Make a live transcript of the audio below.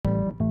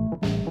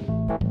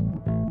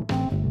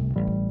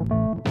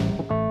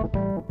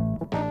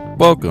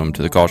Welcome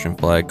to the Caution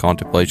Flag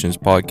Contemplations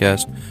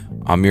Podcast.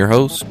 I'm your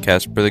host,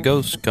 Casper the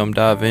Ghost. Come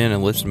dive in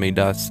and listen to me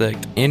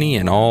dissect any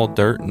and all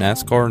dirt,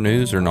 NASCAR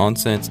news, or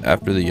nonsense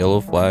after the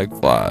yellow flag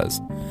flies.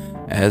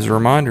 As a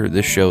reminder,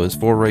 this show is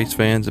for race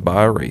fans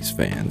by a race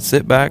fan.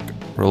 Sit back,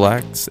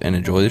 relax, and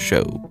enjoy the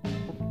show.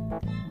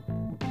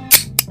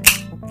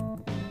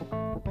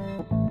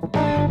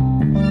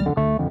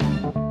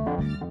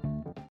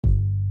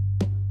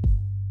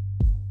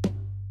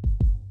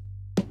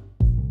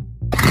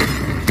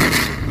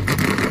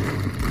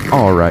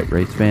 Alright,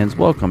 race fans,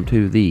 welcome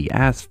to the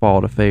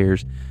Asphalt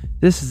Affairs.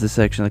 This is the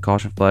section of the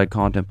Caution Flag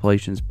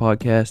Contemplations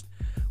Podcast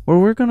where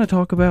we're going to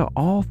talk about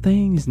all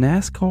things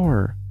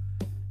NASCAR.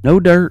 No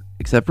dirt,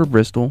 except for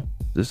Bristol.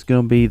 This is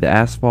going to be the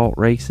asphalt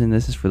racing.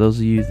 This is for those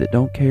of you that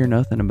don't care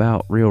nothing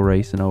about real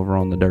racing over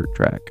on the dirt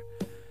track.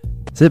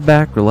 Sit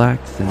back,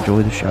 relax, and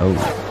enjoy the show.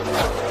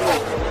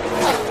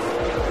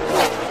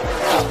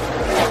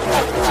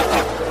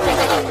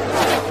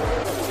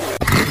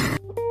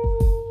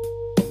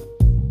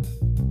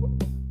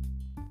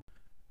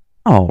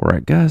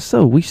 Alright guys,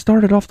 so we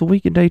started off the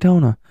week at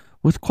Daytona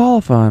with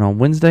qualifying on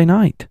Wednesday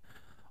night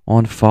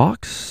on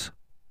Fox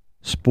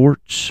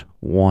Sports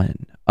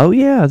 1. Oh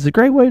yeah, it's a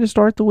great way to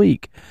start the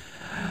week.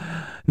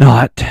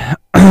 Not,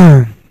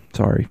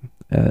 sorry,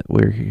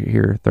 we're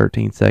here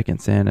 13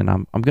 seconds in and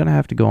I'm going to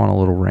have to go on a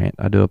little rant.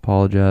 I do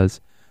apologize,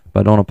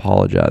 but I don't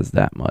apologize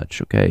that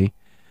much, okay?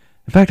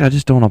 In fact, I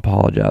just don't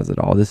apologize at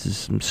all. This is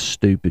some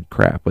stupid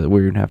crap, but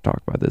we're going to have to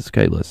talk about this.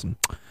 Okay, listen.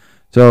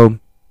 So,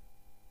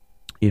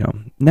 you know,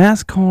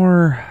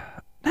 NASCAR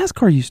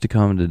used to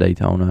come to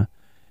Daytona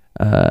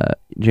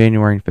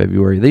January and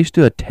February. They used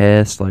to do a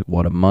test like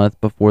a month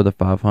before the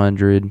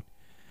 500.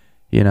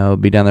 You know,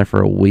 be down there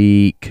for a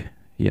week.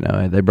 You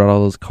know, they brought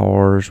all those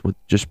cars with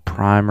just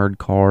primered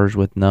cars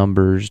with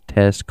numbers,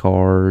 test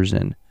cars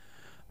and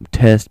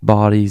test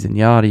bodies and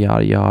yada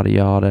yada yada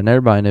yada. And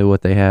everybody knew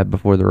what they had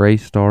before the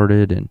race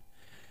started, and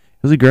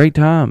it was a great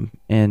time.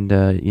 And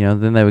you know,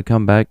 then they would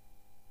come back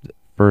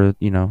for,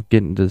 you know,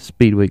 getting to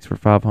speed weeks for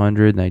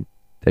 500, and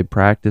they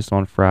practiced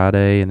on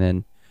Friday, and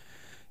then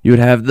you would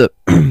have the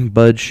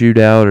Bud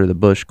Shootout or the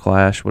Busch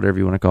Clash, whatever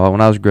you want to call it. When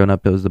I was growing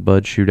up, it was the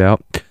Bud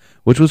Shootout,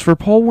 which was for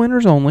pole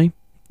winners only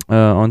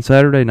on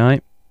Saturday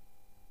night,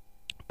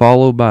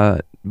 followed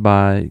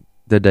by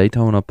the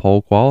Daytona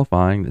pole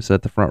qualifying that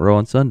set the front row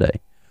on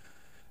Sunday.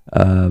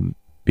 You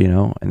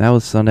know, and that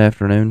was Sunday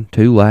afternoon,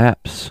 2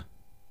 laps.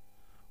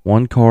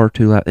 One car,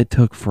 2 laps. It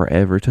took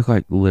forever. It took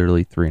like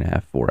literally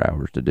 3.5, 4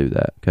 hours to do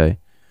that. Okay.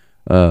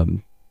 But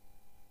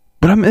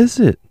I miss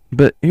it.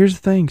 But here's the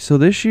thing. So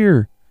this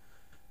year,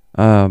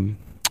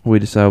 we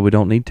decided we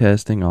don't need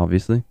testing,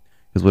 obviously,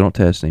 because we don't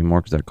test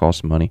anymore because that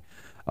costs money.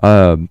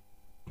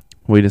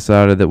 We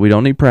decided that we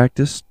don't need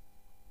practice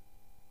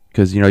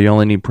because, you know, you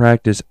only need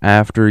practice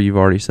after you've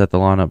already set the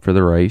lineup for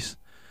the race.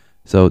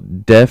 So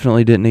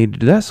definitely didn't need to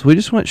do that. So we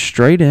just went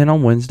straight in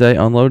on Wednesday,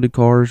 unloaded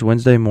cars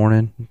Wednesday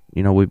morning.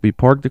 You know, we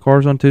parked the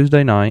cars on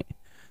Tuesday night,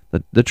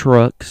 the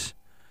trucks.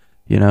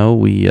 You know,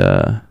 we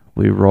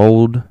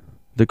rolled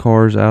the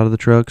cars out of the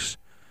trucks,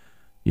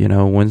 you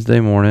know, Wednesday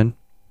morning,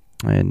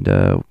 and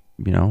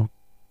you know,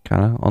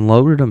 kind of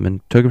unloaded them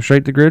and took them straight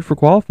to the grid for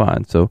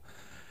qualifying. So,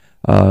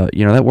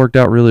 you know, that worked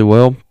out really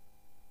well.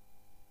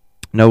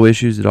 No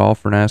issues at all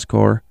for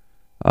NASCAR.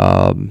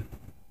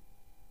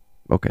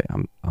 Okay,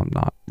 I'm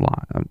not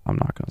lying. I'm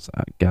not gonna say,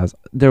 guys,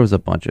 there was a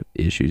bunch of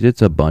issues.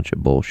 It's a bunch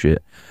of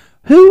bullshit.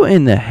 Who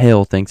in the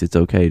hell thinks it's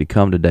okay to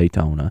come to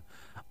Daytona,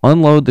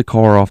 unload the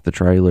car off the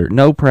trailer,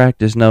 no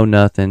practice, no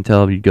nothing,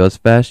 tell them you go as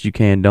fast as you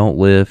can, don't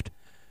lift.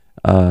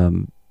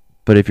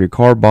 But if your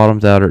car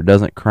bottoms out or it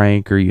doesn't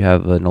crank, or you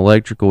have an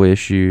electrical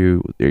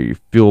issue, or your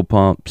fuel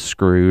pump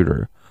screwed,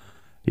 or,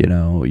 you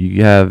know,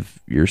 you have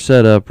your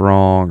setup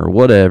wrong or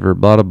whatever,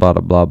 blah blah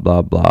blah blah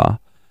blah blah.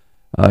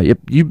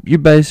 You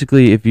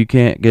basically, if you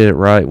can't get it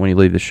right when you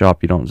leave the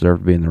shop, you don't deserve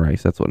to be in the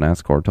race. That's what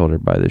NASCAR told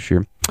everybody this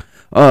year.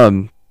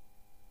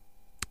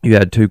 You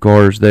had 2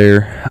 cars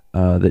there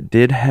that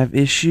did have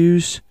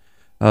issues.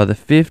 The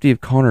 50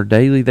 of Connor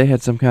Daly, they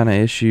had some kind of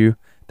issue.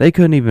 They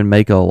couldn't even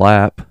make a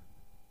lap.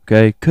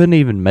 Okay, couldn't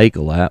even make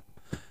a lap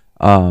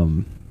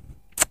on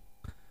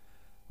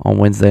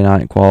Wednesday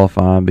night in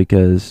qualifying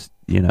because,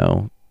 you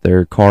know,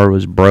 their car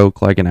was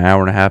broke like an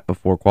hour and a half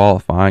before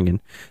qualifying, and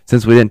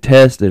since we didn't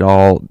test it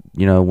all,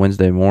 you know,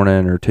 Wednesday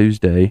morning or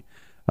Tuesday,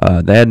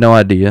 they had no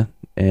idea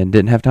and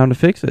didn't have time to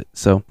fix it.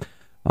 So,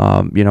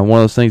 you know, one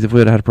of those things, if we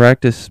had had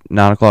practice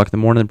 9 o'clock in the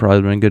morning, probably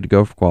would have been good to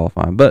go for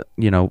qualifying. But,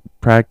 you know,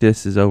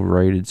 practice is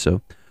overrated,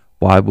 so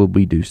why would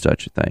we do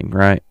such a thing,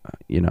 right?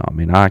 You know, I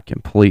mean, I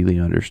completely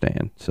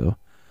understand. So,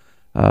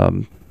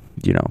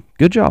 you know,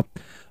 good job.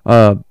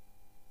 Other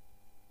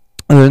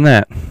than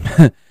that,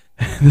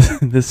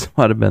 this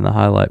might have been the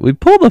highlight. We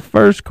pulled the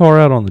first car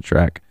out on the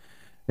track.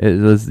 It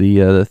was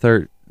the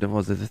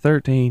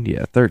 13?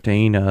 Yeah,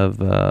 13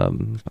 of I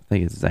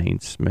think it's Zane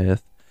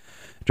Smith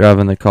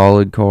driving the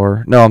College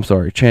car. No, I'm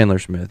sorry, Chandler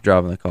Smith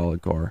driving the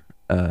College car.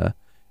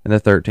 and the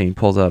 13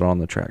 pulls out on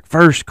the track.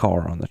 First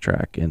car on the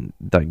track, and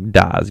like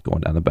dies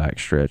going down the back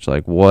stretch.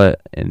 Like,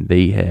 what in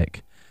the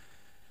heck?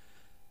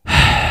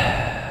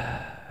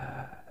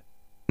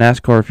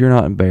 NASCAR, if you're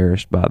not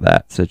embarrassed by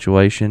that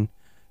situation,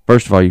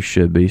 first of all, you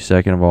should be.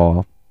 Second of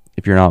all,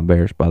 if you're not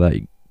embarrassed by that,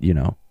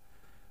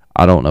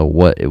 I don't know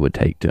what it would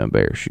take to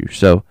embarrass you.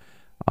 So,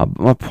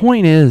 my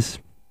point is,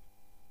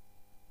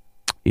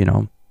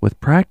 with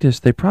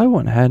practice, they probably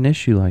wouldn't have had an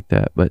issue like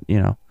that. But,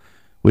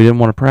 we didn't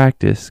want to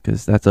practice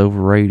because that's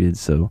overrated.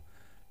 So,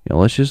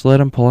 let's just let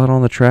them pull out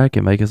on the track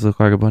and make us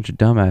look like a bunch of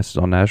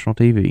dumbasses on national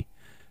TV.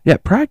 Yeah,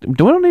 practice. We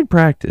don't need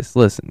practice.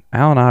 Listen,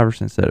 Allen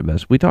Iverson said it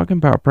best. We talking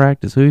about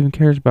practice. Who even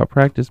cares about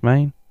practice,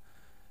 man?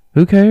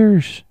 Who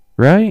cares,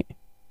 right?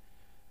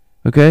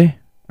 Okay?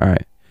 All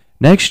right.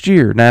 Next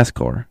year,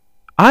 NASCAR.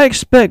 I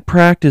expect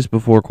practice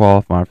before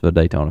qualifying for the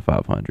Daytona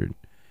 500.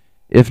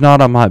 If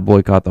not, I might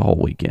boycott the whole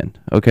weekend.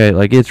 Okay?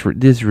 Like, this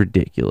is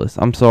ridiculous.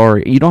 I'm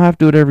sorry. You don't have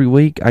to do it every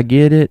week. I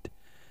get it.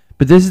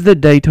 But this is the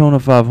Daytona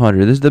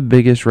 500. This is the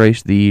biggest race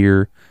of the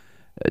year,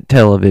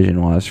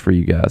 television-wise, for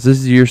you guys. This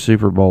is your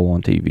Super Bowl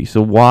on TV.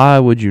 So why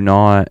would you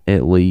not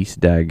at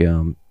least,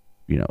 daggum,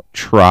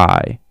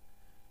 try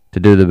to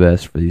do the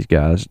best for these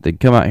guys? They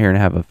come out here and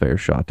have a fair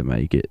shot to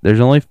make it.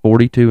 There's only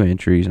 42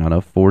 entries, and I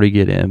know 40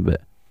 get in,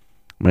 but,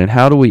 I mean,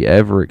 how do we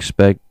ever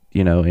expect,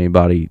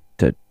 anybody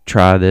to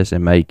try this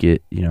and make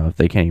it, if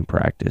they can't even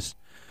practice?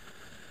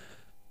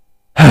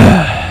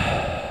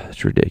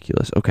 It's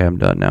ridiculous. Okay, I'm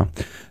done now.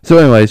 So,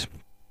 anyways,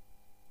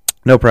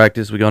 no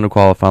practice. We go into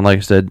qualifying. Like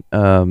I said,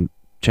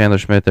 Chandler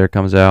Smith there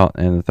comes out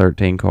in the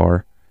 13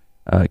 car.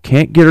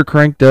 Can't get her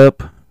cranked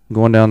up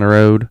going down the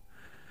road.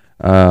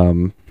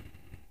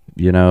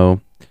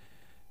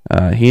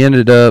 He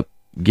ended up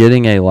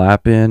getting a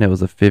lap in. It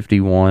was a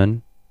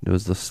 51. It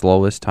was the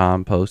slowest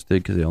time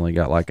posted because he only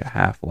got like a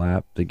half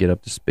lap to get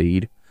up to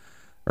speed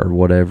or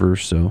whatever.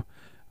 So,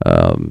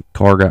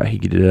 car got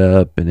heated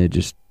up, and it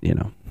just,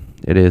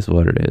 it is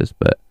what it is.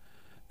 But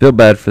feel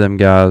bad for them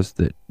guys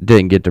that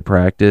didn't get to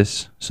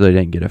practice, so they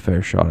didn't get a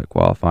fair shot at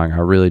qualifying. I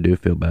really do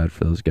feel bad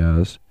for those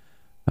guys.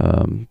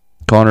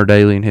 Connor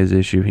Daly and his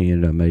issue, he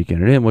ended up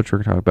making it in, which we're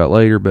going to talk about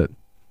later. But,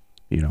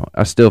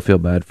 I still feel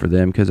bad for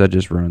them because that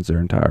just ruins their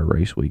entire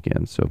race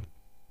weekend. So,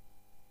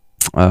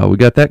 we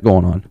got that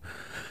going on.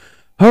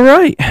 All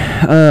right,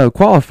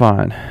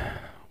 qualifying.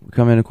 We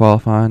come into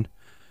qualifying.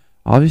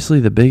 Obviously,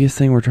 the biggest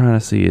thing we're trying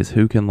to see is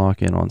who can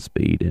lock in on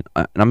speed.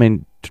 And I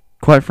mean,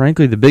 quite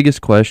frankly, the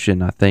biggest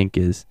question, I think,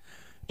 is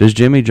does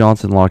Jimmy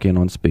Johnson lock in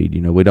on speed?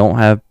 We don't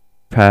have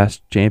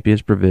past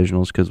champions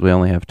provisionals because we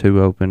only have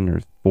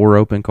 4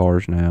 open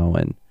cars now.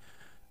 And,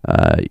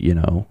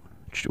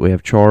 we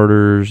have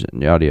charters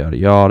and yada, yada,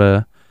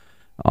 yada.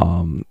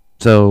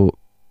 So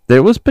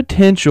there was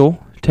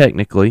potential,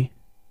 technically,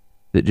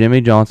 that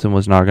Jimmy Johnson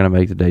was not going to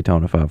make the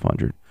Daytona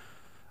 500.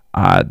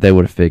 They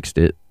would have fixed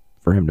it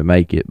for him to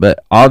make it.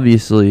 But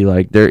obviously,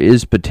 there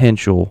is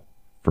potential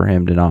for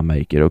him to not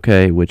make it,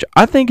 okay? Which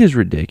I think is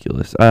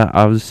ridiculous.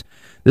 This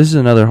is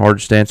another hard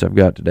stance I've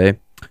got today.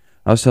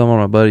 I was telling one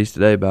of my buddies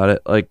today about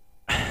it.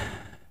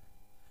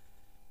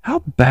 How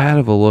bad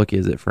of a look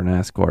is it for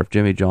NASCAR if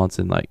Jimmy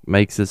Johnson,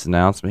 makes this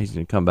announcement he's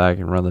going to come back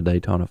and run the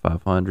Daytona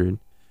 500,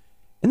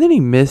 and then he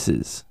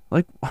misses?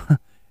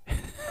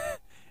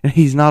 And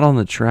he's not on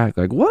the track.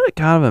 What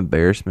kind of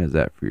embarrassment is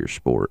that for your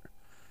sport?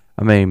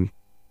 I mean,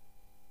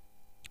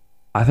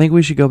 I think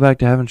we should go back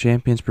to having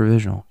champions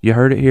provisional. You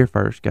heard it here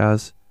first,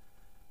 guys.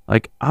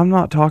 I'm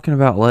not talking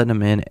about letting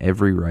them in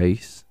every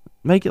race.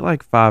 Make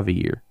it 5 a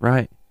year,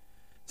 right?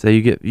 So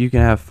you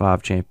can have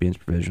 5 champions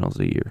provisionals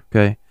a year,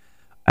 okay?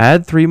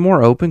 Add 3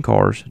 more open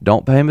cars.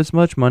 Don't pay them as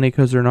much money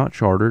because they're not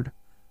chartered.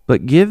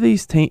 But give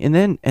these teams, and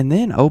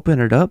then open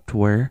it up to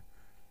where,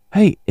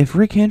 hey, if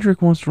Rick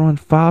Hendrick wants to run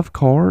 5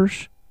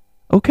 cars,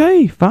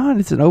 okay, fine.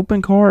 It's an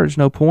open car. There's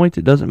no points.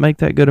 It doesn't make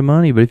that good of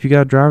money. But if you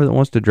got a driver that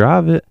wants to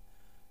drive it,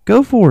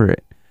 go for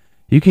it.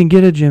 You can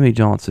get a Jimmy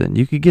Johnson.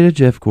 You could get a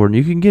Jeff Gordon.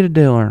 You can get a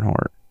Dale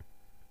Earnhardt.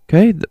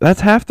 Okay?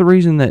 That's half the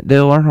reason that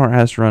Dale Earnhardt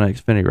has to run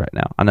Xfinity right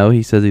now. I know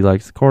he says he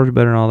likes the cars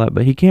better and all that,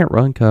 but he can't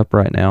run Cup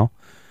right now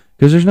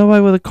because there's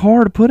nobody with a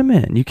car to put him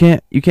in. You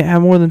can't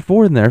have more than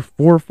 4 in there.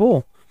 4 are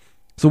full.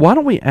 So why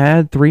don't we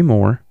add 3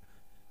 more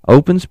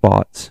open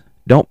spots?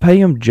 Don't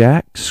pay them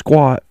jack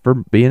squat for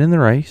being in the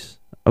race.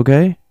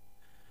 Okay?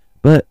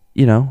 But,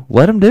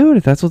 let them do it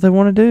if that's what they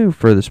want to do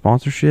for the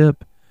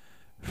sponsorship,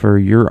 for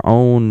your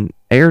own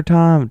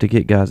airtime, to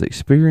get guys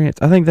experience.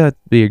 I think that'd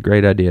be a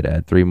great idea to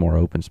add 3 more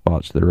open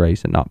spots to the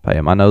race and not pay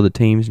them. I know the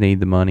teams need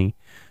the money.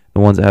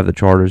 The ones that have the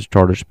charters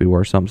should be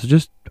worth something.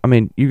 So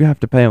you have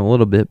to pay them a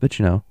little bit, but,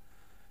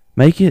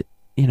 make it,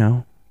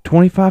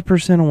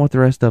 25% on what the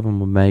rest of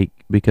them would make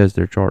because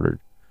they're chartered.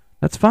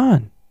 That's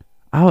fine.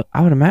 I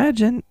would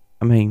imagine.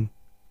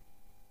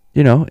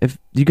 If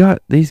you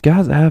got these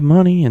guys that have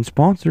money and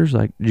sponsors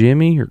like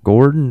Jimmy or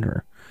Gordon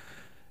or,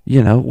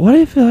 what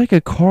if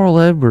a Carl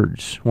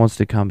Edwards wants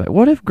to come back?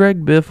 What if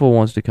Greg Biffle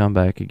wants to come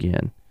back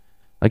again?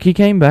 He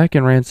came back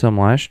and ran some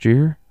last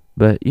year,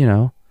 but,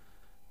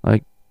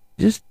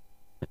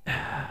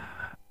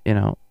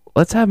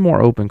 let's have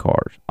more open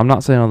cars. I'm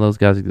not saying all those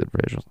guys are good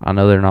professionals. I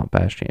know they're not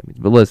past champions,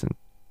 but listen,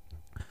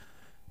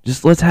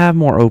 just let's have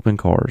more open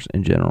cars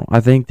in general.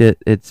 I think that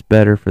it's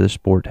better for the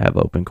sport to have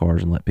open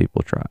cars and let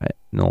people try it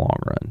in the long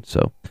run.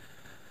 So,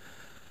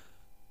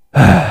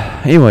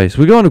 anyways,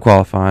 we go into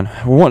qualifying.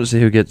 We're wanting to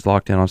see who gets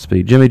locked in on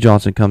speed. Jimmy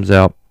Johnson comes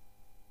out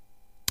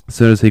as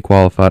soon as he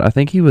qualified. I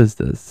think he was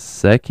the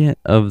second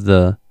of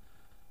the,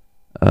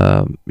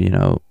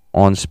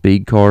 on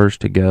speed cars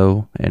to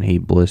go, and he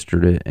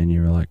blistered it, and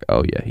you were like,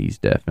 oh, yeah, he's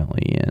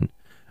definitely in.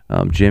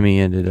 Jimmy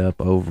ended up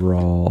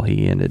overall,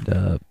 he ended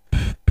up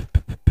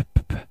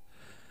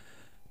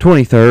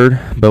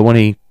 23rd, but when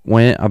he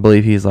went, I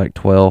believe he's like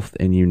 12th,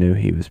 and you knew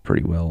he was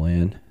pretty well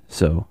in.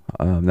 So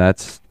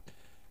that's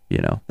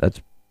a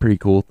pretty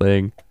cool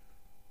thing.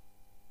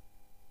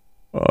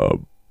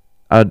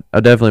 I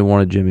definitely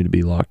wanted Jimmy to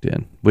be locked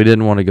in. We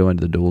didn't want to go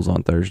into the duels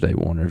on Thursday,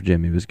 wonder if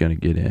Jimmy was going to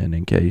get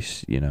in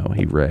case, he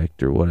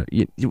wrecked or what.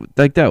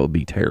 Like, that would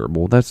be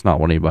terrible. That's not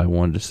what anybody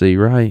wanted to see,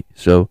 right?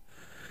 So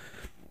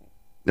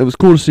it was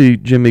cool to see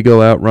Jimmy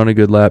go out, run a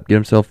good lap, get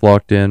himself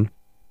locked in.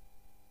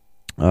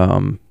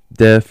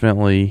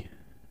 Definitely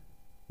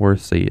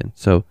worth seeing.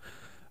 So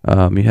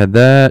you had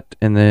that,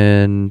 and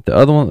then the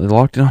other one that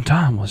locked in on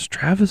time was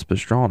Travis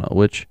Pastrana,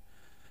 which,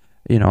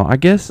 I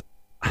guess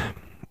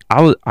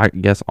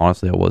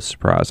honestly I was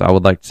surprised. I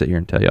would like to sit here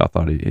and tell you I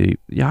thought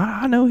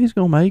I know he's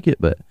gonna make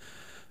it, but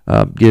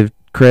give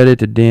credit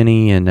to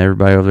Denny and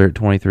everybody over there at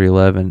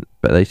 2311.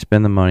 But they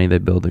spend the money, they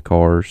build the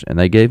cars, and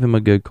they gave him a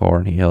good car,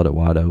 and he held it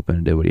wide open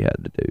and did what he had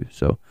to do.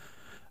 So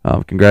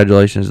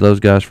congratulations to those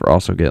guys for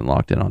also getting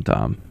locked in on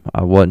time.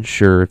 I wasn't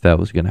sure if that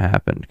was going to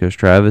happen because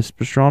Travis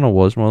Pastrana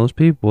was one of those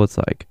people. It's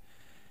like,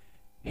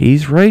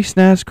 he's raced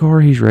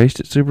NASCAR, he's raced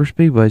at super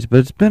speedways, but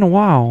it's been a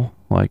while.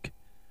 Like,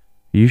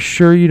 you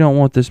sure you don't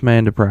want this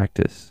man to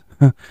practice?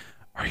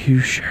 Are you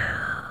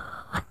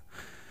sure?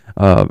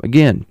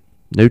 Again,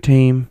 new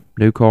team,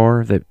 new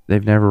car.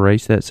 They've never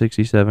raced that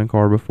 67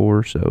 car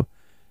before, so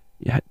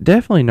yeah,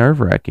 definitely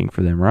nerve-wracking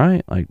for them,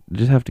 right? Like,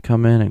 just have to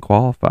come in and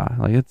qualify.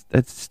 Like,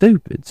 that's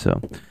stupid.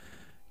 So,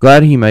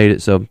 glad he made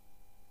it. So,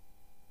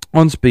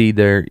 on speed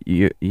there,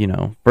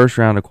 first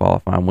round of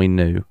qualifying, we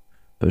knew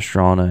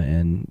Pastrana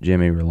and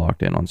Jimmy were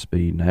locked in on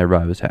speed, and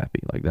everybody was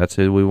happy. Like, that's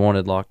who we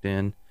wanted locked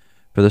in.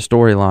 For the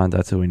storylines,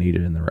 that's who we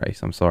needed in the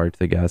race. I'm sorry to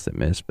the guys that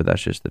missed, but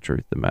that's just the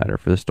truth of the matter.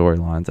 For the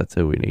storylines, that's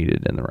who we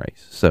needed in the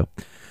race. So,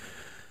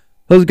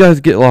 those guys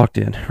get locked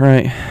in,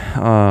 right?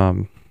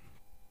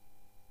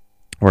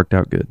 Worked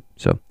out good.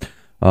 So,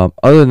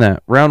 other than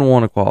that, round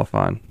one of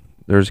qualifying,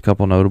 there's a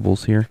couple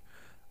notables here.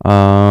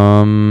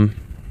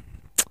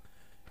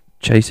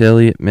 Chase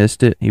Elliott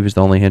missed it. He was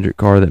the only Hendrick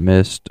car that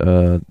missed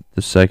the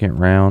second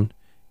round.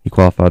 He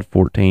qualified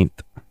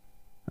 14th.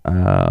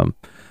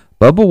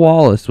 Bubba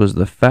Wallace was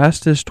the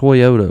fastest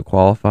Toyota,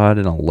 qualified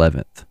in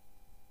 11th.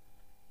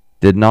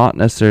 Did not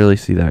necessarily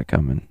see that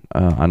coming.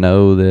 I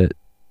know that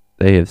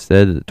they have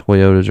said that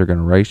Toyotas are going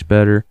to race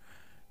better.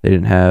 They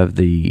didn't have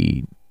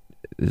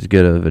as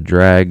good of a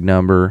drag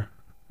number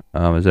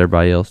as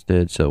everybody else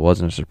did, so it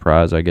wasn't a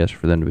surprise, I guess,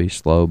 for them to be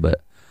slow.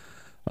 But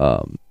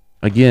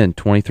again,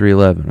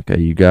 23:11.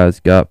 Okay, you guys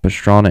got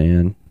Pastrana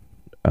in,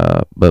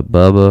 but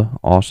Bubba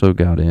also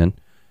got in.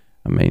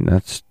 I mean,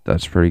 that's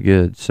pretty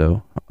good.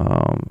 So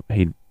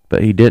he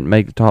didn't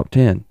make the top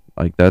 10.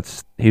 Like,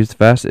 he was the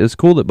fastest. It's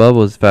cool that Bubba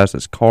was the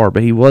fastest car,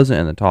 but he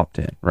wasn't in the top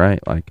 10, right?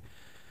 Like,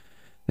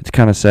 it's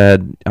kind of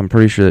sad. I'm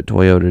pretty sure that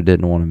Toyota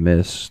didn't want to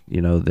miss,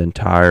 the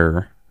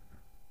entire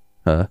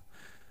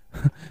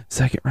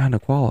second round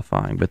of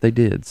qualifying, but they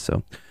did.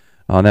 So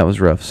that was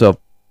rough. So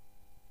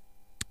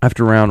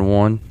after round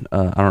one,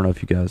 I don't know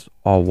if you guys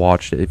all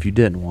watched it. If you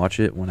didn't watch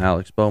it, when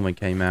Alex Bowman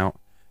came out,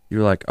 you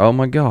were like, oh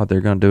my God,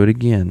 they're going to do it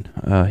again.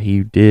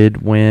 He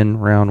did win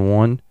round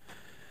one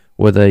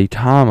with a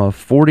time of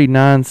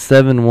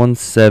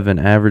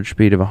 49.717, average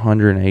speed of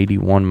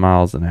 181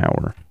 miles an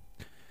hour.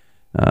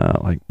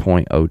 Like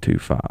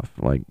 .025.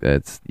 Like,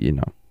 that's,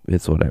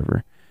 it's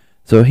whatever.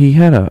 So he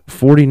had a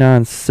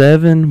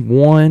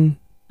 49.71,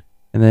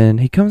 and then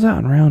he comes out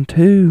in round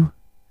two,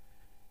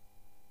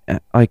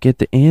 like at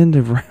the end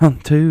of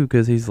round two,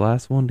 because he's the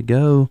last one to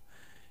go.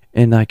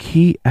 And, like,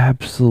 he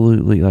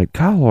absolutely, like,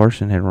 Kyle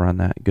Larson had run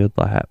that good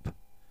lap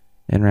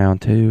in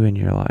round two, and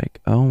you're like,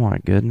 oh, my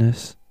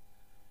goodness.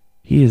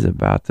 He is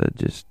about to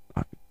just,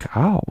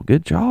 Kyle,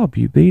 good job.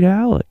 You beat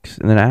Alex.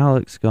 And then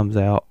Alex comes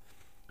out,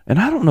 and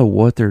I don't know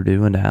what they're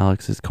doing to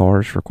Alex's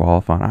cars for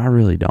qualifying. I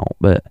really don't.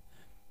 But,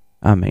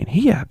 I mean,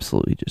 he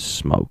absolutely just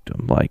smoked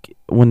them. Like,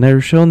 when they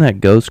were showing that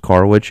ghost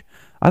car, which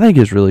I think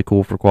is really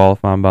cool for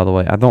qualifying, by the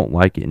way. I don't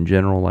like it in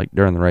general, like,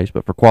 during the race,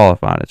 but for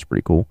qualifying, it's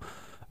pretty cool.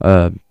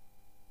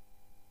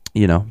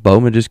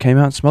 Bowman just came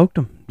out and smoked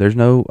him. It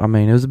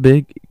was a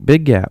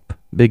big gap.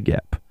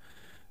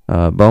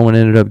 Bowman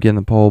ended up getting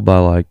the pole by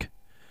like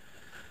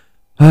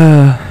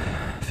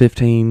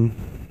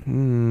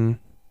 15,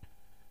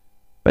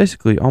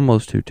 basically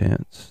almost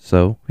 2/10.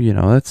 So,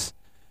 that's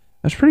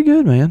pretty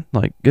good, man.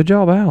 Like, good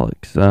job,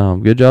 Alex.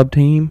 Good job,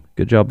 team.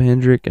 Good job,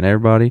 Hendrick and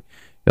everybody.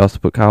 You also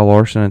put Kyle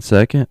Larson in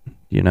second,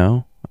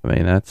 I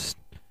mean, that's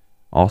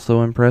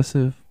also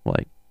impressive.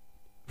 Like,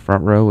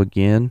 front row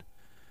again.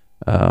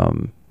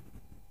 I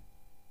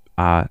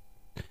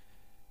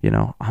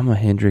I'm a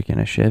Hendrick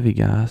and a Chevy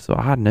guy, so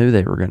I knew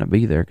they were going to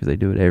be there because they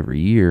do it every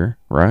year,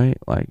 right?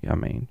 Like, I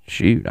mean,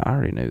 shoot, I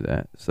already knew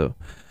that. So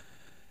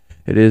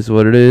it is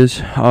what it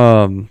is.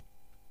 Other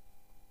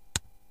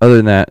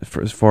than that,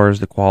 as far as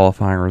the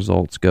qualifying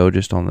results go,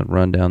 just on the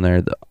rundown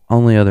there, the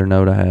only other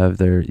note I have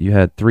there, you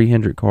had 3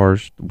 Hendrick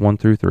cars, 1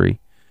 through 3.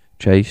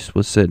 Chase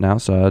was sitting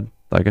outside,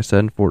 like I said,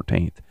 in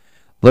 14th. A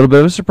little bit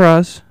of a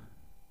surprise.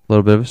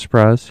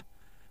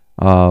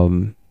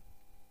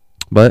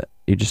 But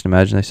you just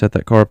imagine they set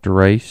that car up to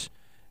race,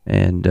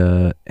 and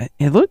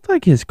it looked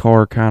like his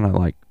car kind of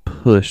like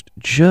pushed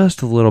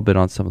just a little bit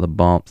on some of the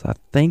bumps. I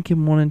think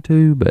in 1 and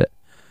 2, but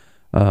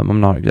I'm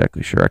not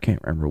exactly sure. I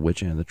can't remember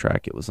which end of the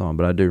track it was on,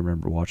 but I do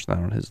remember watching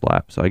that on his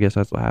lap. So I guess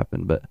that's what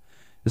happened. But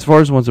as far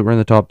as the ones that were in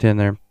the top 10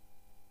 there,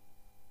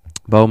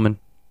 Bowman,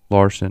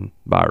 Larson,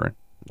 Byron.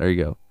 There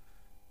you go.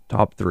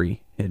 Top 3,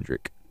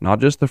 Hendrick. Not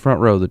just the front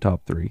row, the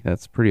top 3.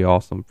 That's pretty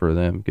awesome for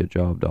them. Good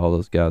job to all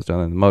those guys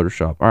down in the motor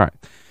shop. All right.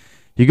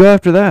 You go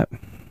after that.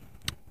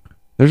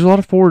 There's a lot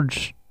of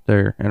Fords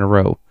there in a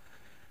row.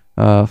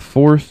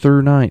 4th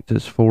through 9th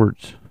is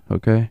Fords.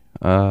 Okay.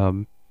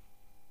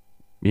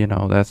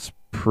 That's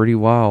pretty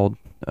wild.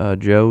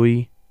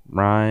 Joey,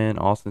 Ryan,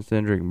 Austin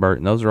Cindric, and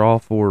Burton. Those are all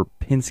 4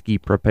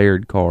 Penske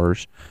prepared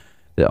cars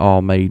that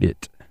all made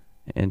it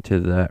into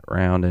that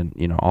round,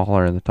 and all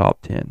are in the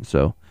top 10.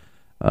 So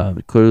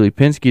clearly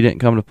Penske didn't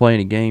come to play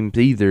any games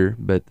either,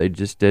 but they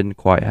just didn't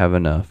quite have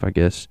enough. I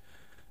guess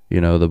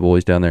the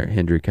boys down there at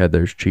Hendrick had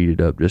theirs cheated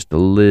up just a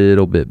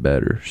little bit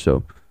better.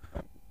 So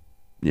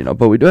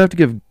but we do have to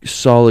give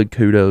solid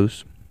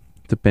kudos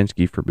to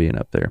Penske for being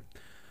up there.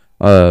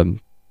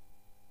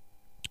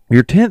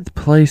 Your 10th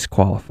place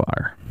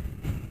qualifier.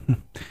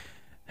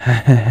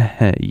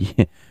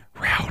 Yeah,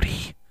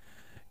 rowdy.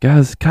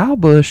 Guys, Kyle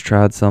Busch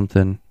tried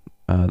something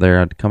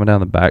there coming down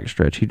the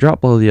backstretch. He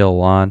dropped below the yellow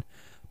line,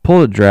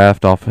 pulled a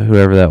draft off of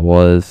whoever that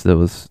was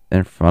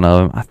in front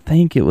of him. I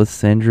think it was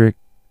Cindric,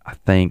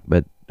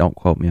 but don't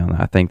quote me on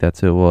that. I think that's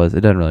who it was. It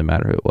doesn't really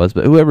matter who it was,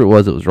 but whoever it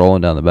was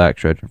rolling down the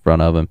backstretch in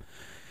front of him,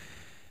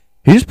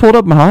 he just pulled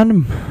up behind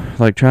him,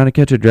 like trying to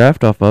catch a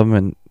draft off of him,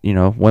 and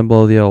went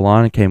below the yellow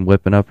line and came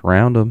whipping up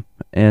around him.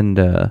 And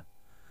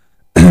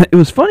it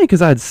was funny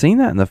because I had seen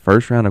that in the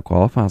first round of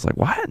qualifying. I was like,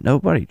 why hadn't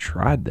nobody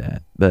tried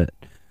that? But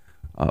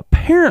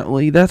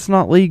apparently that's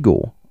not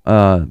legal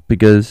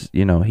because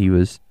he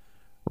was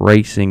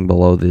racing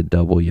below the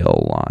double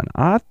yellow line.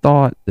 I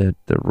thought that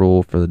the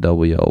rule for the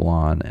double yellow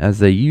line, as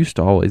they used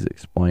to always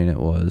explain it,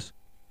 was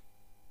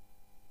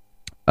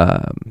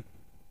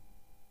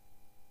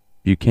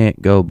you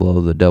can't go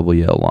below the double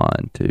yellow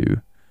line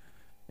to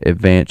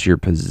advance your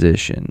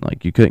position.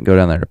 Like, you couldn't go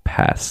down there to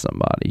pass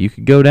somebody. You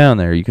could go down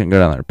there, you couldn't go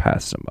down there to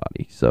pass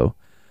somebody. So,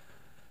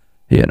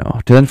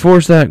 to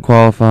enforce that in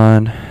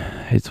qualifying,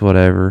 it's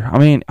whatever. I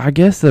mean, I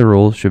guess the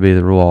rule should be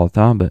the rule all the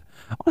time, but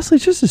honestly,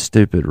 it's just a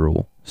stupid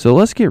rule. So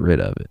let's get rid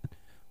of it.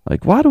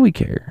 Like, why do we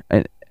care?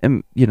 And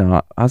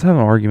I was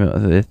having an argument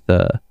with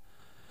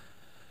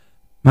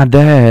my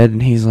dad,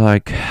 and he's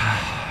like,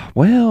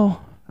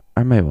 well,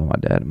 or maybe with my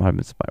dad, it might have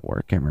been somebody at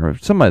work, I can't remember,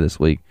 somebody this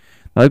week.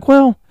 Like,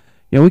 well,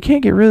 we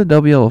can't get rid of the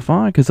double yellow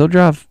fine because they'll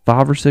drive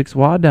 5 or 6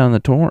 wide down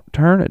the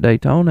turn at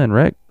Daytona and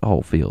wreck the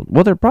whole field.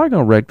 Well, they're probably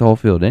going to wreck the whole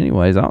field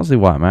anyways. I don't see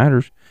why it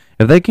matters.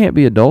 If they can't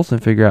be adults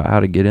and figure out how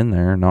to get in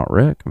there and not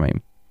wreck, I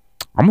mean,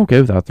 I'm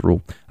okay without the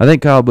rule. I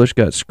think Kyle Busch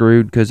got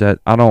screwed because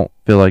I don't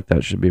feel like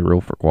that should be a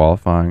rule for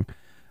qualifying.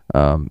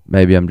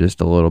 Maybe I'm just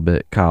a little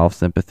bit Kyle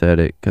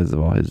sympathetic because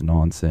of all his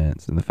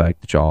nonsense and the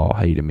fact that y'all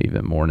hate him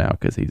even more now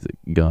because he's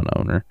a gun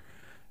owner.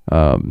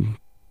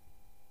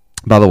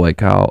 By the way,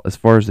 Kyle, as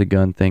far as the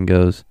gun thing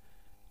goes,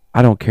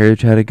 I don't care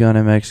that you had a gun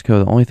in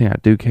Mexico. The only thing I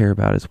do care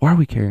about is why are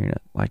we carrying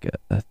it like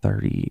a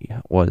 30,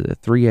 what is it,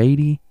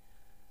 380?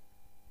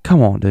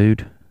 Come on,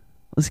 dude.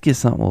 Let's get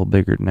something a little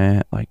bigger than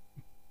that, like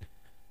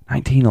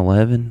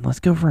 1911.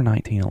 Let's go for a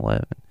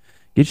 1911.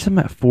 Get you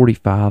something at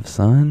 45,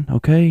 son,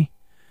 okay?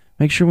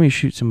 Make sure when you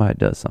shoot somebody, it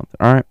does something,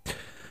 all right?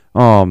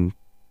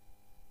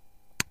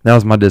 That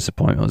was my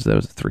disappointment, was that it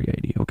was a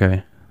 380,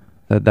 okay?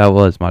 That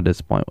was my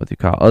disappointment with you,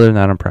 Kyle. Other than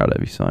that, I'm proud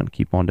of you, son.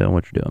 Keep on doing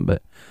what you're doing.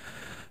 But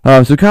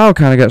so Kyle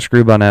kind of got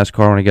screwed by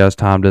NASCAR when he got his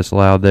time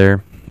disallowed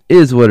there.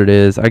 Is what it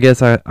is. I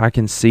guess I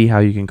can see how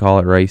you can call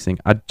it racing.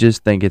 I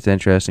just think it's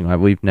interesting. Like,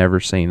 we've never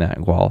seen that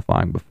in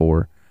qualifying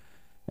before.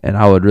 And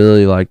I would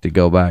really like to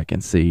go back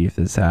and see if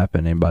this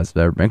happened. Anybody's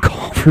ever been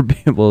called for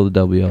being below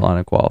the WL line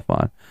in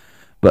qualifying.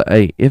 But,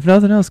 hey, if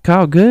nothing else,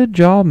 Kyle, good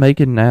job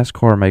making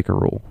NASCAR make a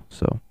rule.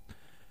 So,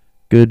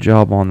 good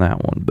job on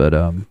that one. But,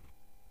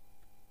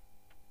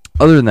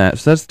 other than that,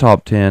 so that's the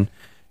top 10.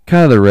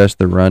 Kind of the rest of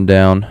the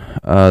rundown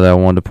that I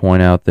wanted to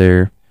point out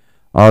there.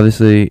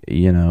 Obviously,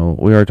 we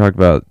already talked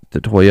about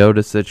the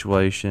Toyota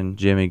situation.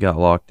 Jimmy got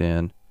locked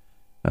in.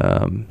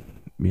 I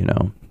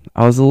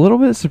was a little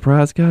bit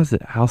surprised, guys,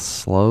 at how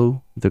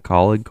slow the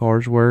Colleague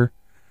cars were.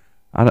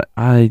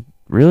 I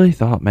really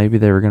thought maybe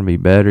they were going to be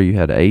better. You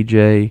had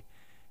AJ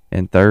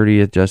in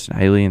 30th, Justin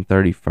Haley in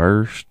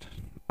 31st.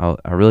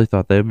 I really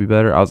thought they'd be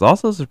better. I was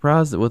also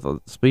surprised that with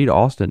the speed of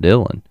Austin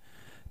Dillon,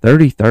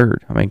 33rd.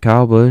 I mean,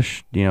 Kyle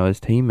Busch,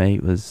 his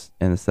teammate was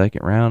in the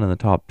second round in the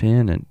top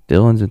 10, and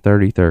Dillon's in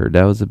 33rd.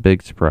 That was a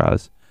big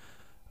surprise.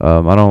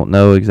 I don't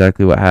know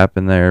exactly what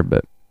happened there,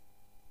 but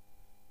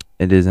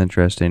it is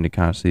interesting to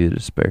kind of see the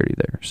disparity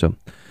there. So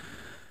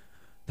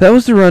that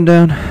was the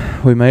rundown.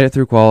 We made it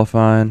through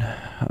qualifying.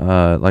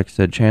 Like I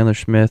said, Chandler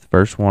Smith,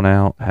 first one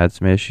out, had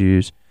some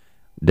issues,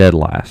 dead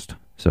last.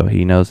 So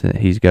he knows that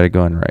he's got to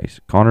go and race.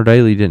 Connor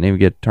Daly didn't even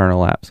get to turn a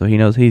lap, so he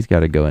knows he's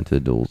got to go into the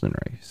duels and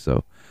race.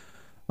 So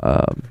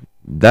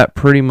that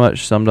pretty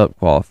much summed up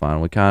qualifying.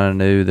 We kind of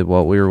knew that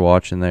what we were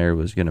watching there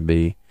was going to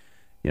be,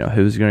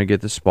 who's going to get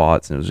the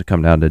spots, and it was going to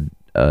come down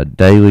to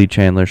Daly,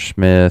 Chandler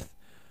Smith,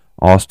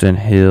 Austin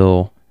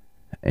Hill,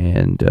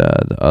 and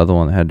the other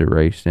one that had to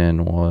race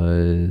in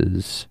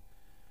was...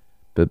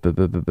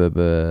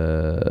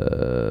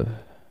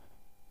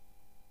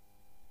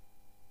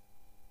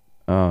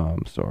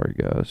 I'm sorry,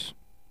 guys.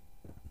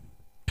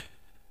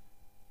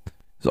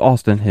 It's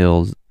Austin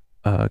Hills,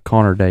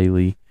 Connor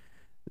Daly,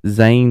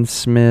 Zane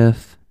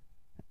Smith,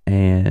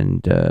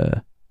 and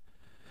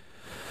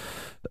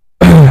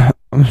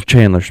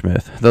Chandler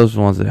Smith. Those are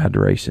the ones that had to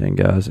race in,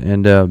 guys.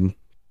 And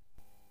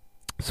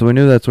so we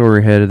knew that's where we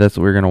were headed. That's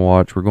what we were going to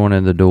watch. We're going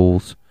into the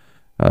duels.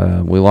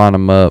 We line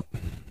them up.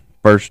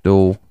 First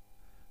duel.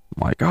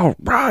 I'm like, all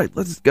right,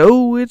 let's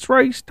go. It's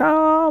race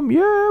time.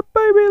 Yeah,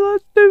 baby,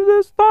 let's do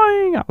this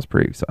thing. I was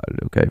pretty excited,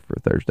 okay, for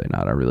Thursday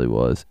night. I really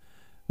was.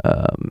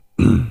 I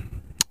was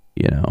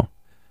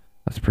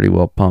pretty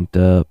well pumped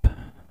up.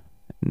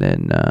 And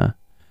then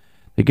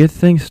they get the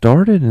thing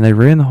started, and they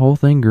ran the whole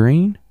thing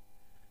green.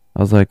 I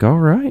was like, all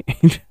right.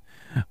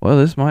 Well,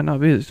 this might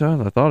not be as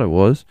time as I thought it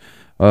was.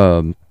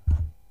 It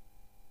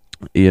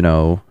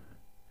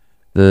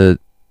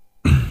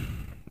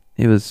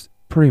was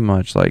pretty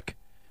much like,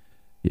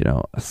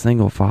 a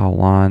single file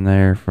line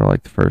there for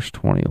like the first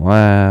 20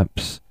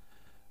 laps.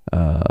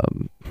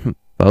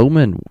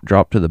 Bowman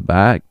dropped to the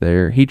back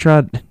there. He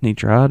tried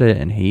it,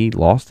 and he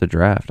lost the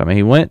draft. I mean,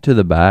 he went to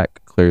the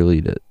back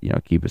clearly to,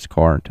 keep his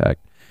car intact.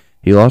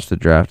 He lost the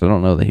draft. I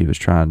don't know that he was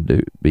trying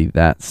to be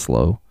that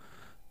slow,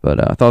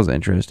 but I thought it was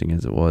interesting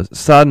as it was.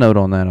 Side note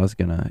on that, I was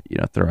gonna,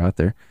 throw out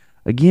there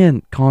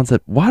again.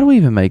 Concept: why do we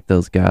even make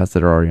those guys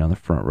that are already on the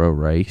front row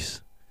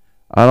race?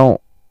 I don't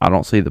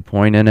see the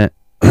point in it.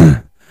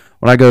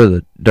 When I go to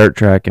the dirt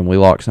track and we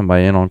lock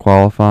somebody in on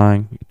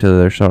qualifying to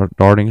their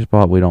starting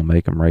spot, we don't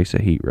make them race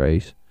a heat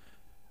race.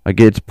 Like,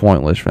 it's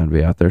pointless for them to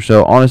be out there.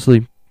 So,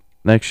 honestly,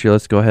 next year,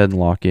 let's go ahead and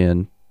lock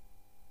in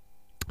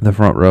the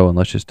front row, and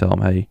let's just tell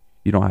them, hey,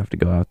 you don't have to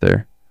go out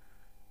there.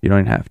 You don't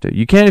even have to.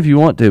 You can if you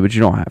want to, but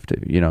you don't have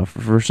to.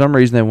 For some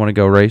reason, they want to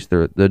go race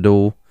the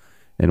duel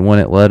and when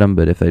it let them,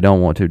 but if they don't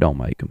want to, don't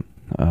make them.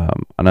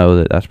 I know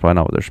that that's probably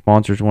not what their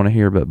sponsors want to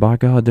hear, but by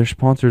God, their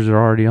sponsors are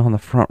already on the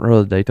front row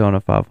of the Daytona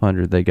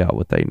 500. They got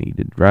what they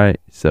needed, right?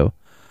 So,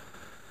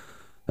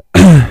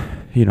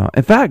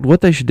 in fact, what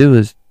they should do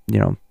is,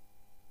 if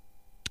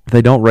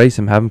they don't race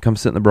them, have them come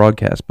sit in the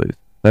broadcast booth.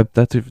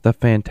 That's a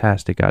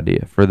fantastic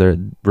idea for their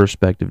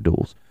respective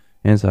duels.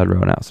 Inside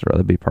row and outside row.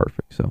 That'd be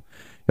perfect. So,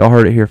 y'all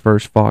heard it here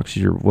first, Fox.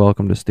 You're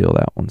welcome to steal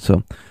that one.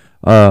 So,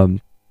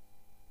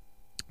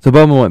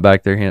 Bowman went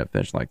back there. He ended up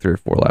finishing like 3 or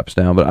 4 laps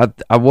down.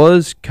 But I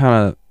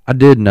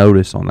did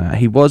notice on that.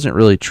 He wasn't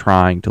really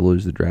trying to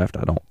lose the draft,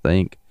 I don't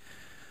think.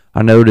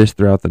 I noticed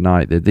throughout the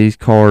night that these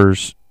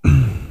cars,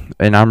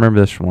 and I remember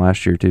this from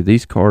last year too,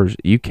 these cars,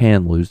 you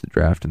can lose the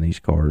draft in these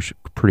cars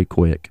pretty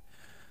quick,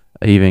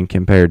 even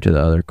compared to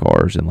the other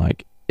cars. And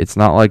like, it's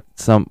not like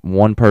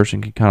one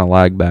person can kind of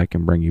lag back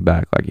and bring you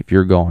back. Like, if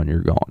you're gone, you're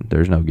gone.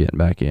 There's no getting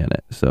back in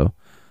it. So,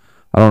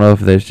 I don't know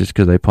if that's just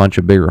because they punch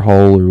a bigger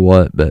hole or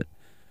what, but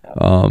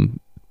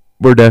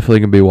we're definitely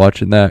going to be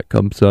watching that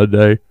come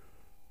Sunday.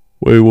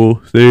 We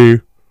will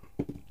see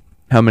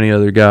how many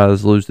other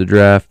guys lose the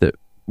draft that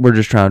we're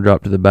just trying to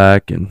drop to the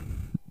back, and,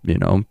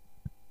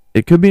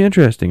 it could be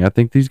interesting. I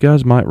think these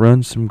guys might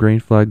run some green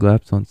flag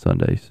laps on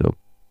Sunday, so,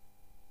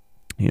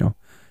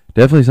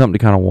 definitely something to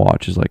kind of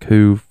watch is like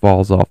who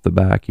falls off the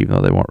back, even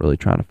though they weren't really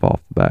trying to fall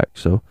off the back.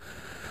 So,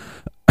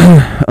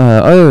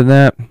 other than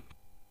that,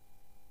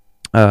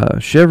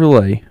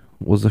 Chevrolet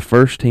was the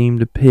first team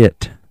to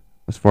pit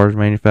as far as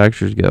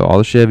manufacturers go. All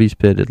the Chevys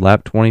pitted,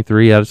 lap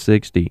 23 out of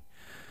 60.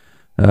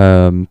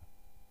 I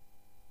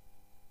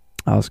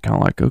was kind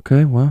of like,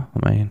 okay, well,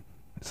 it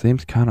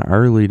seems kind of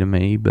early to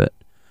me, but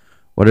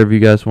whatever you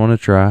guys want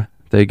to try.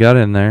 They got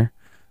in there.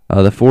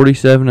 The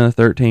 47 and the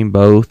 13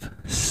 both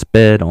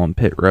sped on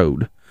pit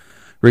road.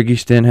 Ricky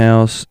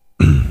Stenhouse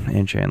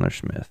and Chandler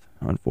Smith,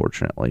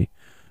 unfortunately.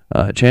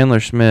 Chandler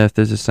Smith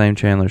is the same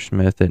Chandler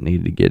Smith that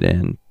needed to get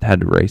in, had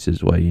to race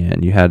his way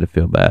in. You had to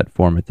feel bad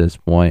for him at this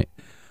point.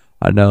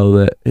 I know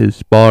that his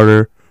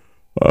spotter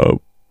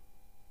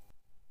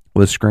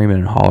was screaming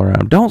and hollering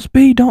at him, don't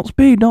speed, don't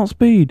speed, don't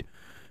speed.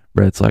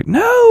 Brett's like,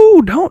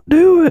 no, don't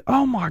do it.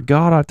 Oh, my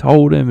God, I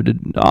told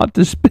him not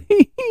to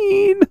speed.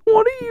 Dane,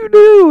 what are you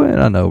doing?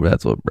 I know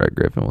that's what Brett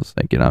Griffin was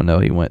thinking. I know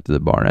he went to the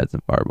bar and had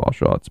some fireball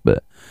shots,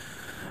 but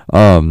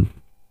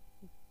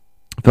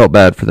felt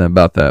bad for them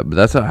about that. But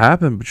that's how it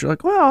happened. But you're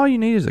like, well, all you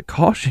need is a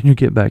caution. You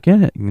get back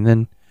in it. And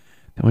then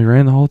we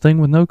ran the whole thing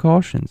with no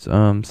cautions.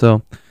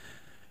 So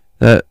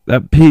that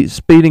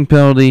speeding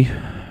penalty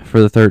for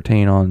the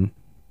 13 on,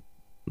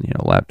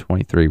 lap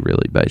 23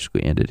 really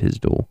basically ended his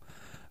duel.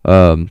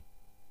 Fords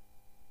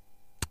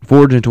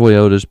and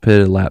Toyotas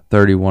pitted lap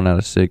 31 out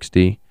of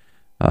 60.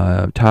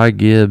 Ty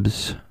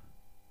Gibbs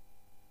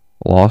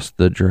lost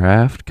the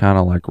draft kind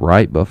of like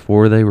right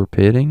before they were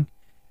pitting.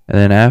 And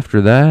then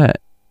after that,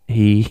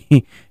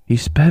 he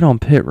sped on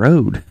pit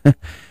road.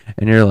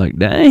 And you're like,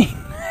 dang,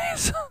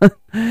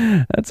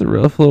 that's a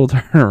rough little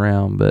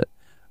turnaround. But,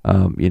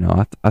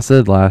 I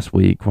said last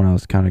week when I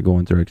was kind of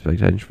going through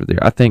expectations for the year,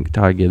 I think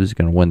Ty Gibbs is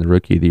going to win the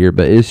Rookie of the Year,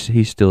 but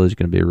he still is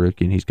going to be a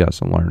rookie, and he's got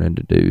some learning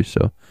to do.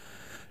 So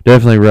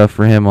definitely rough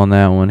for him on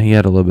that one. He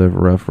had a little bit of a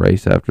rough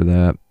race after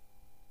that.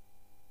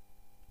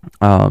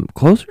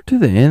 Closer to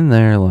the end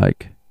there,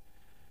 like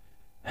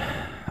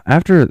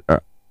after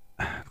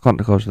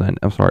closer to the end,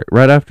 I'm sorry,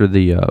 right after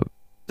the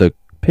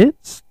pit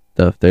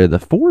stuff there, the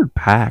Ford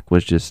pack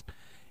was just,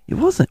 it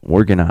wasn't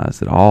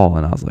organized at all,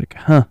 and I was like,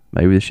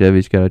 maybe the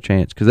Chevy's got a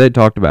chance, because they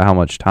talked about how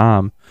much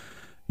time,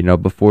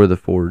 before the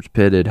Fords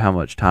pitted, how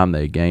much time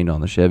they gained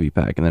on the Chevy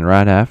pack, and then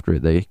right after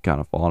it, they kind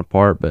of fallen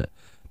apart, but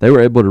they were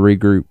able to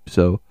regroup.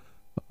 So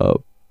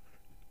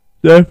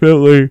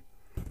definitely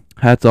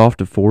hats off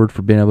to Ford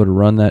for being able to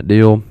run that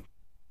deal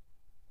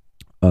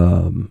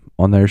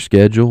on their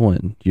schedule,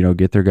 and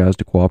get their guys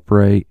to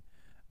cooperate,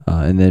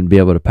 and then be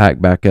able to pack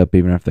back up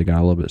even if they got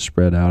a little bit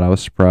spread out. I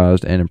was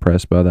surprised and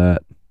impressed by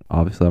that.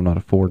 Obviously, I'm not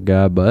a Ford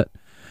guy, but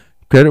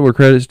credit where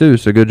credit's due.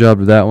 So good job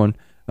to that one.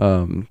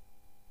 And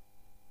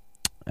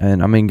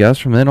I mean, guys,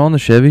 from then on, the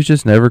Chevys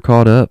just never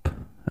caught up.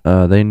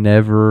 They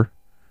never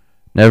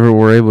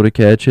were able to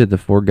catch it. The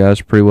Ford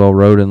guys pretty well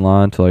rode in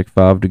line to like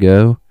 5 to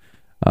go.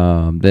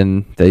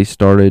 Then they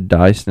started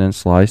dicing and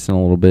slicing a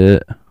little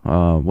bit,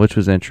 which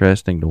was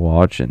interesting to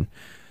watch. And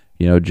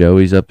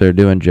Joey's up there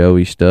doing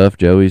Joey stuff.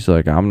 Joey's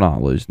like, I'm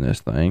not losing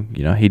this thing.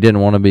 He didn't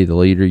want to be the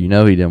leader. He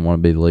didn't want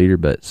to be the leader,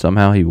 but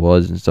somehow he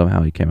was, and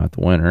somehow he came out the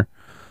winner.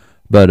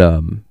 But,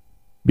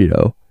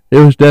 it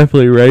was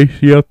definitely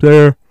racy up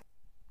there.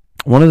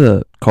 One of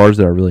the cars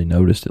that I really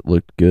noticed it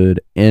looked good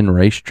in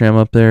race trim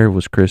up there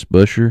was Chris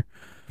Buescher.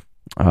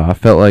 I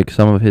felt like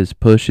some of his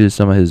pushes,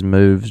 some of his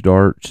moves,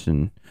 darts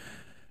and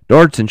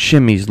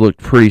shimmies looked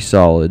pretty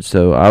solid.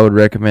 So I would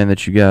recommend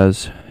that you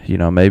guys,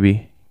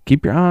 maybe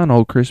keep your eye on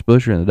old Chris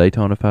Buescher in the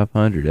Daytona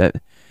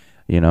 500.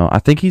 I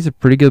think he's a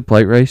pretty good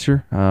plate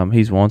racer.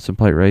 He's won some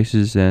plate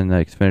races in the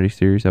Xfinity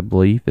Series, I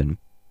believe, and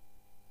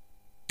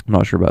I'm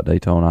not sure about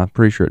Daytona. I'm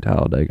pretty sure at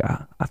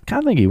Talladega. I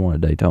kind of think he won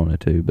at Daytona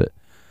too, but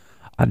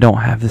I don't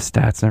have the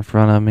stats in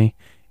front of me.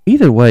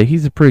 Either way,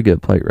 he's a pretty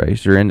good plate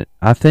racer, and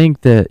I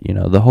think that,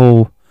 the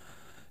whole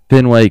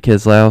Roush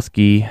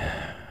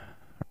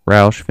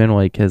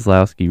Fenway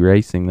Keselowski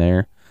racing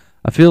there,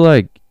 I feel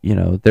like,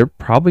 they're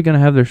probably going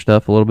to have their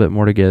stuff a little bit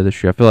more together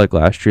this year. I feel like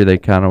last year they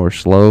kind of were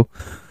slow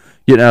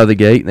getting out of the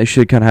gate, and they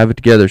should kind of have it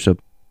together. So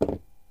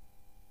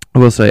I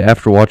will say,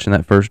 after watching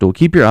that first duel,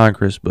 keep your eye on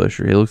Chris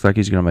Buescher. He looks like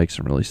he's going to make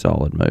some really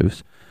solid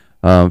moves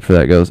for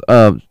that goes.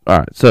 All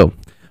right, so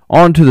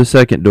on to the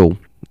second duel.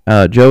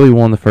 Joey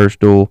won the first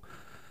duel.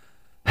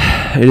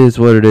 It is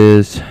what it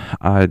is.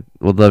 I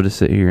would love to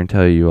sit here and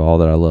tell you all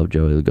that I love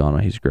Joey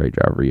Logano. He's a great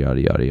driver, yada,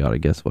 yada, yada.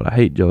 Guess what? I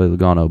hate Joey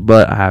Logano,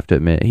 but I have to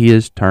admit, he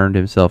has turned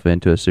himself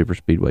into a super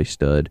speedway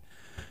stud.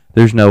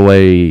 There's no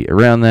way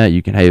around that.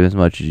 You can hate him as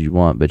much as you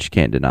want, but you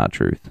can't deny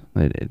truth.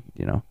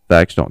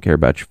 Facts don't care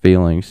about your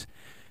feelings.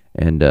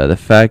 And the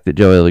fact that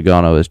Joey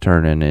Logano is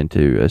turning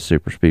into a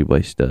super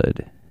speedway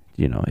stud,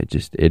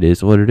 it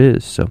is what it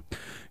is. So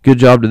good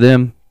job to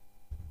them.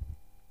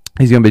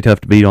 He's going to be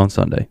tough to beat on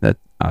Sunday. That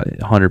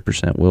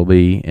 100% will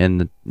be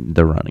in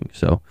the running.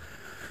 So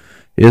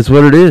it is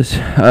what it is.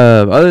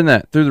 Other than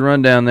that, through the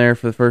rundown there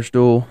for the first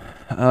duel,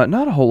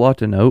 not a whole lot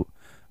to note.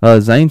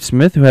 Zane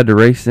Smith, who had to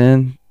race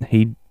in,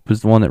 he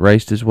was the one that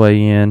raced his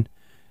way in.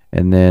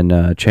 And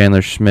then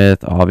Chandler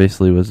Smith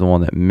obviously was the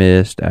one that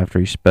missed after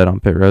he sped on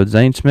pit road.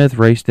 Zane Smith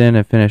raced in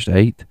and finished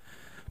 8th.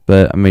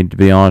 But, I mean, to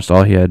be honest,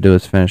 all he had to do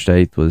was finish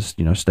 8th was,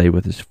 stay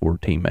with his 4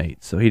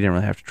 teammates. So he didn't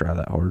really have to try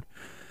that hard.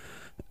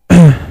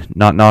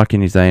 Not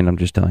knocking his Zane, I'm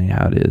just telling you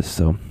how it is.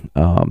 So,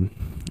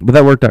 but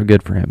that worked out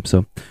good for him.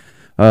 So,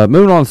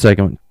 moving on to the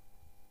second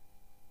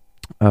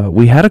one.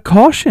 We had a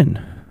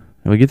caution.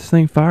 We get this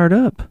thing fired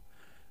up.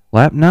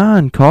 Lap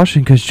 9,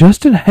 caution, because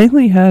Justin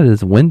Haley had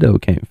his window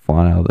came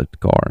flying out of the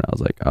car, and I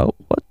was like, oh,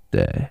 what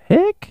the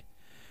heck?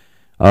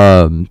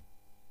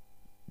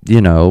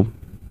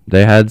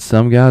 They had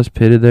some guys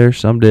pitted there,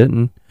 some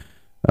didn't.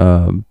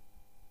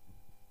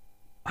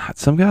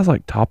 Some guys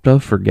topped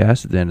off for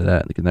gas at the end of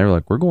that, and they were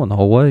like, we're going the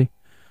whole way.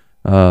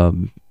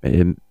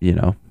 It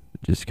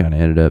just kind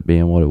of ended up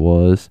being what it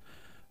was.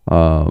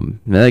 Then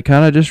they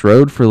kind of just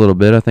rode for a little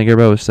bit. I think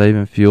everybody was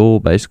saving fuel,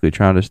 basically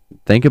trying to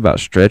think about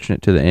stretching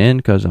it to the end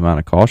because of the amount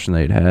of caution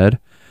they'd had.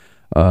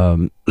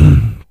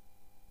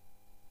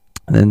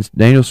 Then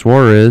Daniel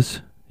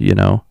Suarez,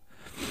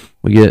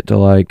 we get to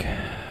like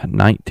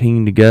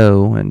 19 to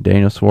go, and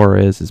Daniel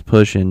Suarez is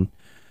pushing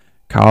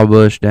Kyle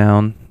Busch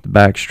down the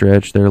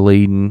backstretch. They're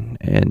leading,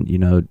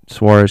 and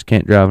Suarez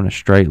can't drive in a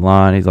straight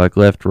line. He's like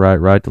left to right,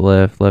 right to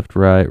left, left to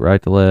right,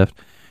 right to left.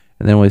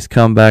 And then when he's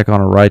come back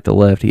on a right to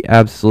left, he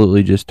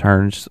absolutely just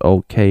turns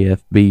old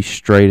KFB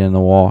straight in the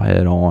wall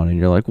head on. And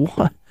you're like,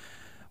 what?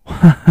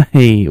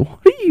 Why?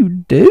 What are you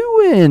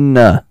doing?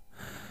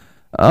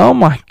 Oh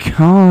my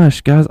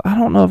gosh, guys. I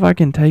don't know if I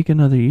can take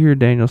another year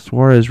Daniel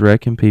Suarez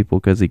wrecking people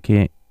because he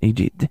can't.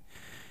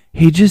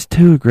 He's just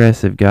too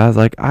aggressive, guys.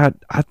 Like, I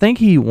think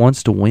he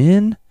wants to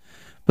win,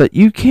 but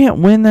you can't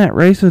win that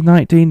race with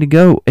 19 to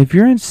go. If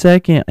you're in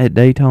second at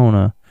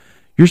Daytona,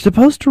 you're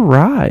supposed to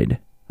ride.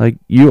 Like,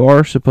 you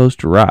are supposed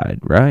to ride,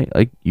 right?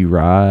 Like, you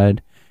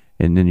ride,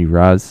 and then you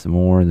ride some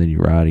more, and then you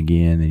ride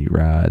again, then you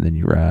ride, then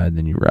you ride,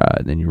 then you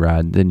ride, then you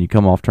ride, then you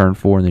come off turn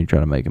 4, and then you try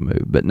to make a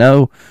move. But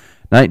no,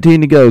 19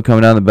 to go,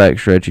 coming down the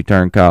backstretch, you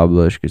turn Kyle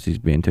Busch because he's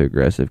being too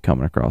aggressive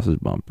coming across his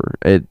bumper.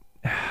 It's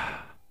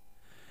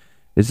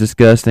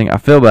disgusting. I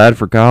feel bad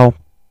for Kyle.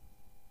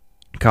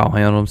 Kyle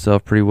handled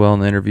himself pretty well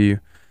in the interview.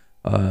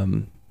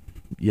 That's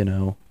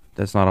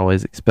not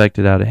always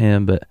expected out of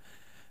him, but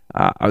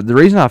the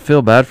reason I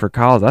feel bad for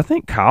Kyle is I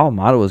think Kyle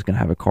might was going to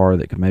have a car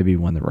that could maybe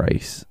win the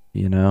race,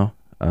 and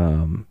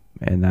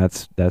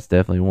that's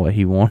definitely what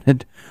he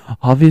wanted,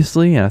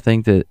 obviously. And I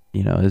think that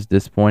it's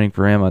disappointing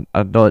for him.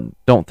 I don't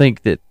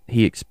think that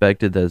he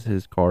expected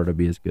his car to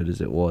be as good as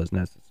it was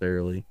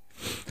necessarily,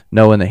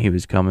 knowing that he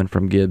was coming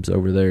from Gibbs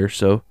over there.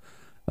 So,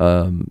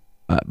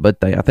 but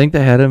I think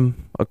they had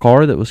him a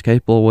car that was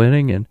capable of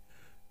winning, and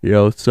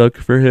it sucked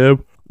for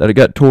him that it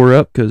got tore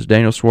up because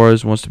Daniel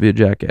Suarez wants to be a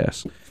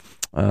jackass.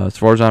 As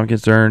far as I'm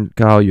concerned,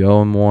 Kyle, you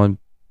owe him one.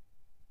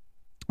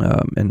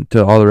 And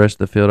to all the rest of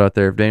the field out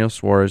there, if Daniel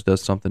Suarez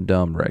does something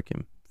dumb, wreck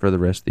him for the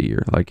rest of the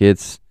year. Like,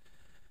 it's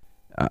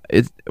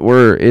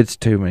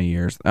too many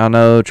years. I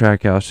know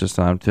Trackhouse just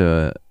signed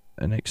to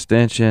an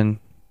extension.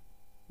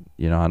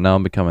 I know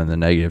I'm becoming the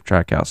negative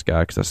Trackhouse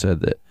guy because I said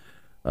that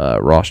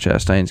Ross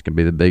Chastain's can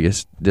be the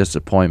biggest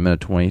disappointment of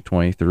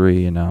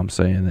 2023, and now I'm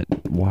saying that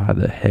why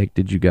the heck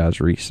did you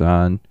guys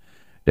re-sign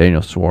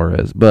Daniel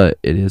Suarez? But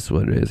it is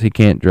what it is. He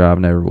can't drive,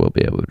 never will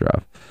be able to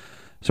drive.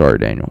 Sorry,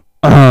 Daniel.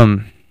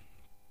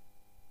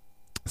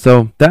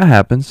 So that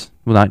happens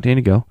with 19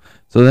 to go.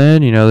 So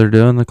then, they're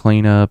doing the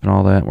cleanup and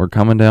all that. We're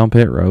coming down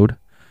pit road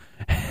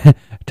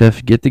to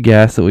get the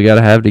gas that we got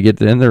to have to get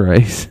to end the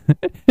race.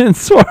 And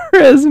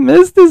Suarez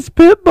missed his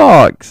pit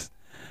box.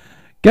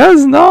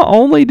 Guys, not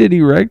only did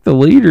he wreck the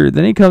leader,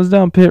 then he comes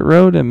down pit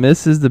road and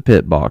misses the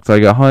pit box.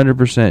 Like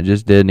 100%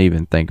 just didn't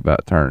even think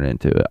about turning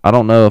into it. I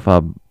don't know if I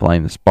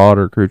blame the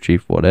spotter, crew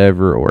chief,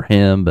 whatever, or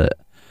him, but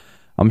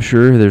I'm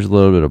sure there's a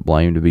little bit of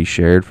blame to be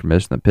shared for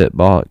missing the pit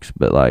box.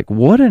 But,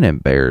 what an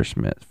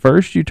embarrassment.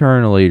 First you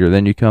turn a leader,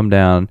 then you come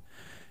down,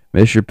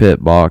 miss your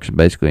pit box, and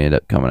basically end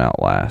up coming out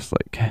last.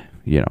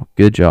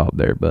 Good job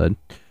there, bud.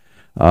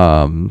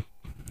 You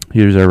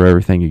deserve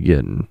everything you're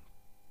getting.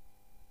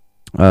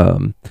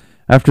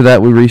 After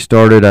that, we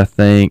restarted, I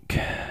think,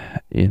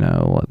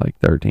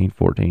 13,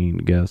 14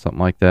 to go, something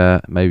like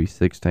that, maybe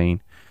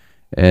 16.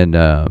 And,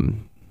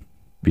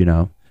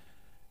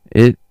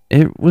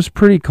 it was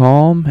pretty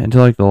calm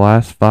until, the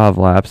last 5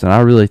 laps. And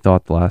I really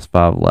thought the last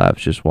 5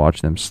 laps, just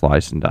watching them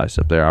slice and dice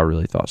up there, I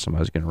really thought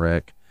somebody was going to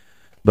wreck.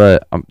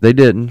 But they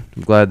didn't.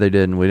 I'm glad they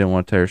didn't. We didn't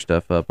want to tear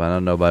stuff up. I know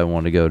nobody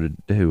wanted to go to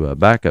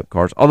backup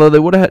cars, although they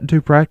would have had 2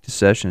 practice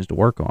sessions to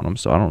work on them,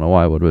 so I don't know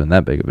why it would have been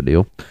that big of a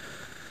deal.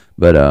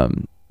 But,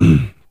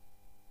 we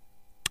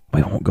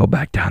won't go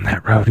back down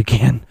that road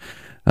again.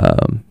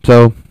 Eric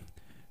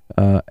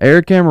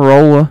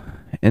Amarola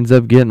ends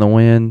up getting the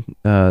win.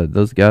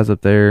 Those guys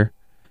up there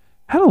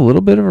had a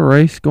little bit of a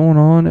race going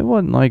on. It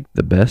wasn't like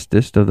the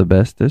bestest of the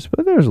bestest,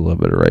 but there was a little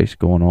bit of race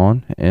going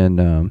on.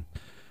 And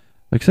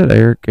like I said,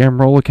 Eric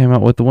Amarola came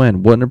out with the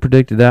win. Wouldn't have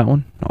predicted that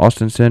one.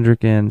 Austin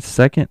Cindric in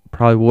second.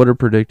 Probably would have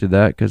predicted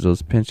that because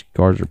those Penske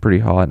cars are pretty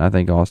hot, and I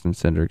think Austin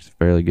Cindric's a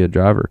fairly good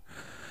driver.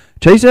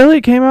 Chase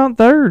Elliott came out in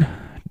third.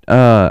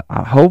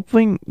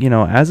 Hoping,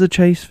 as a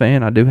Chase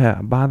fan, I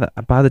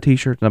buy the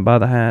t-shirts and I buy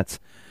the hats.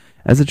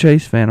 As a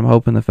Chase fan, I'm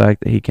hoping the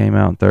fact that he came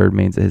out in third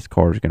means that his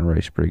car is going to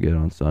race pretty good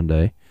on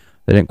Sunday.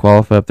 They didn't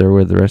qualify up there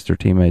with the rest of their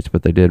teammates,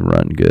 but they did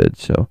run good.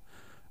 So,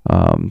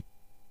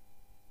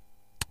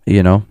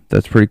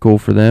 that's pretty cool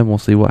for them. We'll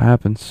see what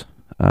happens.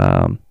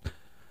 I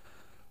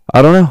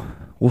don't know.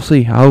 We'll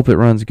see. I hope it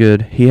runs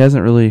good. He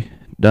hasn't really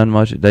done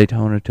much at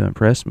Daytona to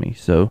impress me.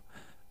 So,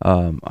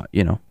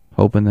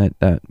 hoping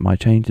that might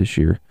change this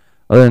year.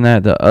 Other than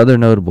that, the other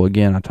notable,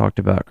 again, I talked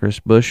about Chris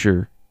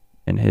Buescher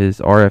and his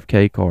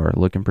RFK car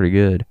looking pretty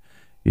good.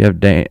 You have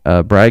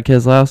Brad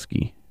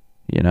Keselowski.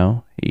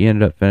 He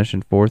ended up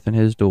finishing 4th in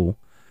his duel.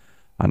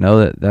 I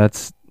know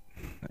that's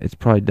it's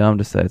probably dumb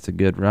to say it's a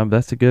good run, but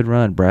that's a good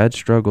run. Brad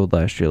struggled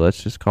last year.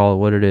 Let's just call it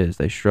what it is.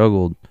 They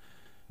struggled,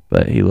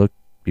 but he looked,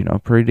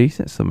 pretty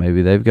decent. So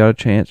maybe they've got a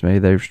chance. Maybe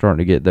they're starting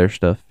to get their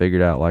stuff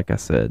figured out, like I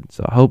said.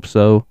 So I hope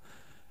so.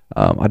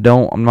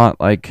 I'm not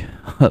like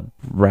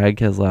Brad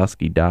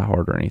Keselowski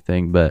diehard or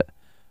anything, but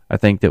I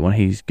think that when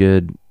he's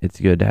good, it's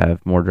good to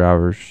have more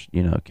drivers,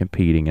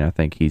 competing. And I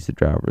think he's the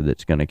driver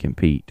that's going to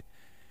compete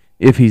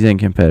if he's in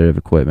competitive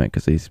equipment,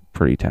 because he's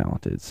pretty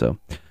talented. So,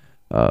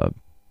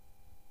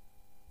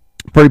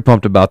 pretty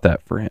pumped about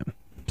that for him.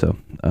 So,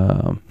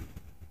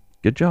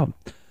 good job.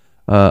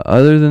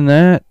 Other than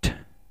that,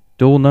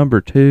 duel number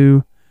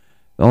 2,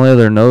 the only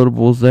other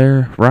notables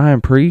there,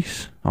 Ryan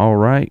Preece, all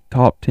right,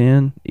 top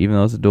 10, even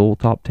though it's a duel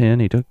top 10,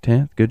 he took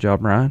 10th. Good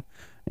job, Ryan.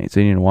 Ain't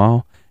seen you in a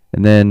while.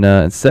 And then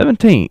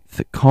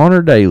 17th,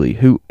 Connor Daly,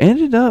 who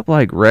ended up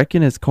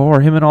wrecking his car.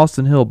 Him and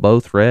Austin Hill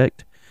both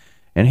wrecked,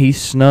 and he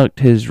snuck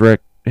his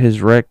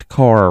wrecked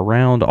car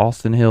around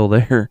Austin Hill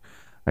there,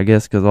 I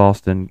guess because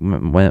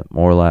Austin went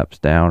more laps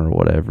down or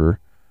whatever.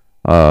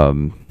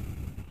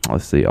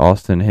 Let's see,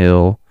 Austin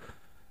Hill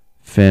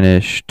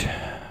finished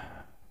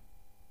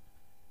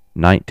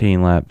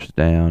 19 laps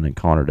down, and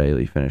Connor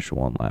Daly finished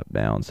 1 lap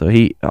down. So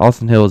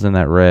Austin Hill was in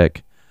that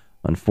wreck,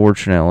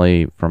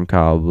 unfortunately, from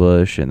Kyle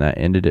Busch, and that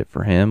ended it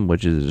for him,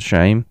 which is a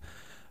shame.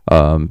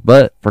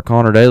 But for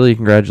Connor Daly,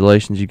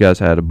 congratulations. You guys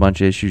had a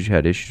bunch of issues. You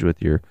had issues with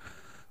your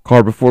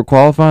car before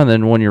qualifying.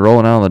 Then when you're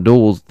rolling out on the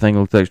duels, the thing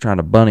looks like it's trying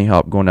to bunny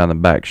hop going down the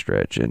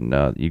backstretch.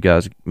 And you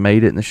guys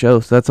made it in the show,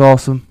 so that's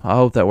awesome. I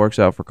hope that works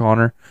out for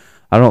Connor.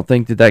 I don't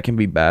think that can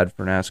be bad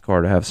for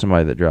NASCAR to have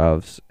somebody that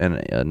drives in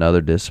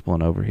another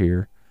discipline over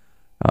here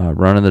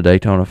running the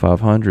Daytona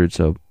 500.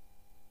 So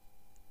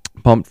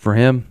pumped for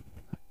him.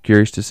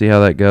 Curious to see how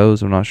that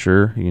goes. I'm not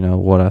sure,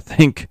 what I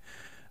think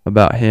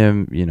about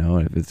him,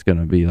 if it's going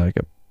to be like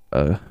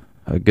a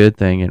good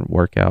thing and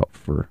work out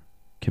for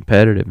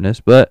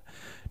competitiveness, but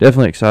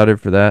definitely excited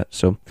for that.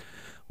 So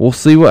we'll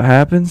see what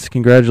happens.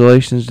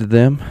 Congratulations to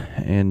them.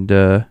 And,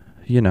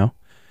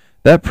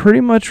 that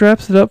pretty much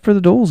wraps it up for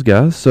the duels,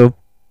 guys. So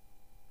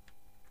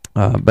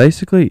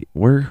basically,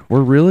 we're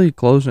really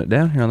closing it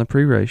down here on the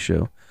pre-race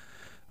show.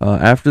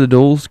 After the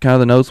duels, kind of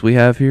the notes we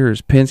have here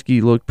is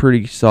Penske looked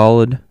pretty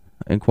solid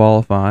in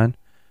qualifying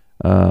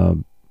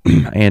and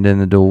in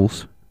the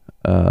duels.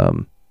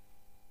 Can't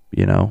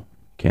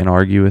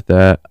argue with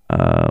that.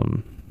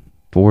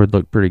 Ford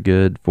looked pretty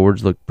good.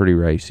 Ford's looked pretty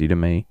racy to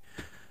me.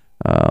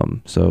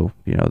 So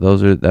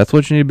that's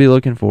what you need to be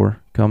looking for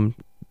come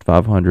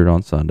 500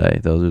 on Sunday.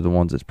 Those are the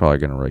ones that's probably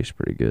going to race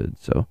pretty good.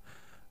 So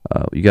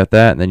you got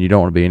that, and then you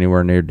don't want to be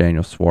anywhere near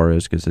Daniel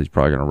Suarez because he's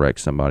probably going to wreck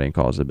somebody and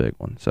cause a big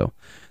one. So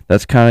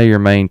that's kind of your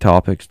main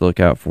topics to look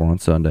out for on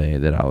Sunday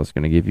that I was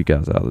going to give you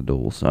guys out of the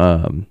duels.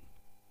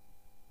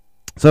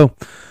 So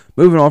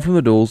moving on from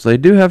the duels, they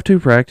do have 2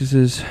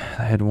 practices.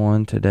 They had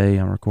one today.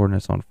 I'm recording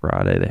this on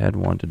Friday. They had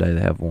one today.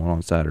 They have one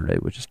on Saturday,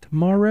 which is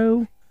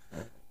tomorrow.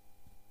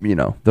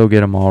 They'll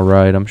get them all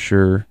right, I'm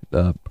sure.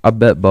 I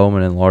bet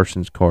Bowman and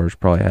Larson's cars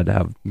probably had to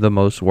have the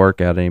most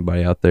work out of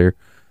anybody out there.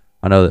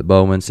 I know that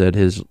Bowman said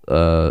his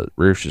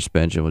rear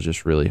suspension was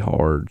just really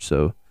hard,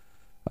 so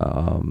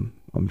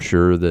I'm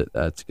sure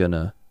that's going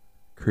to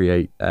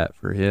create that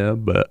for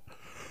him. But,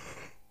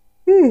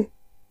 all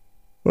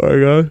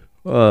right,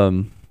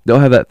 guys. They'll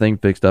have that thing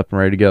fixed up and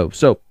ready to go.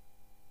 So,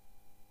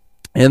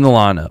 in the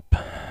lineup,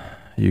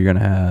 you're going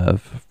to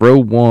have row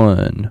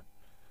 1,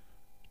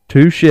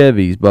 2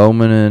 Chevys,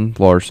 Bowman and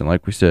Larson.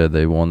 Like we said,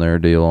 they won their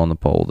deal on the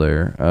pole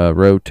there.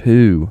 Row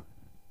 2,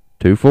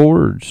 2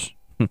 Fords.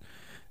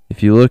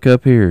 If you look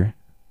up here,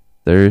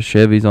 there's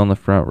Chevys on the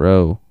front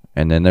row,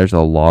 and then there's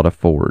a lot of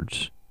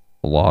Fords.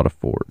 A lot of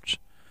Fords.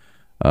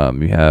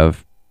 You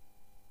have,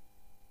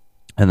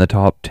 in the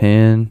top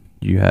 10,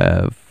 you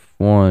have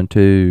 1,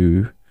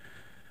 2,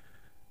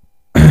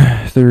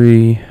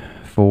 3,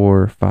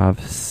 4, 5,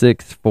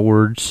 6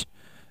 Fords,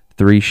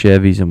 3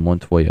 Chevys, and 1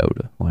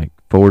 Toyota.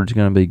 Ford's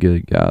going to be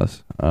good,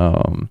 guys.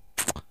 Can't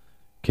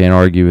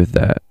argue with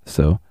that.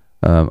 So,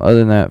 other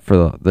than that,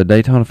 for the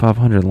Daytona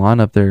 500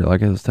 lineup there,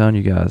 like I was telling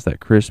you guys, that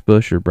Chris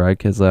Buescher, Brad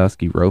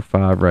Keselowski, row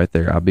 5 right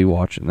there, I'll be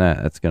watching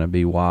that. That's going to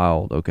be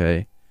wild,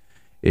 okay?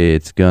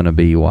 It's going to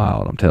be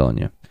wild, I'm telling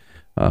you.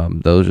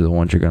 Those are the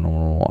ones you're going to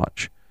want to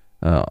watch.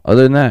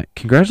 Other than that,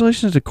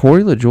 congratulations to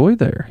Corey LaJoie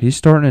there. He's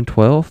starting in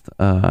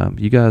 12th.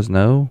 You guys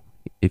know,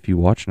 if you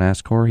watch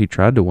NASCAR, he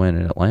tried to win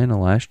in Atlanta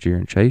last year,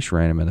 and Chase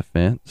ran him in the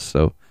fence.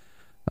 So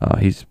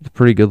he's a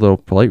pretty good little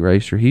plate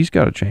racer. He's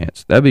got a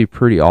chance. That'd be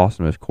pretty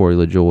awesome if Corey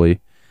LaJoie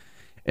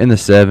in the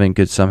 7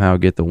 could somehow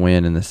get the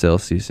win in the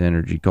Celsius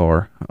Energy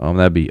car.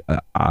 That'd be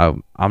I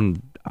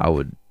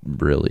would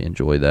really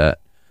enjoy that,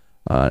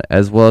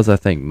 as well as I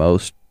think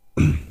most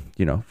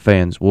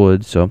fans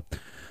would. So.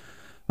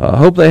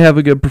 Hope they have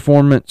a good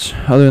performance.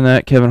 Other than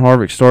that, Kevin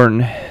Harvick starting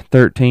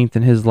 13th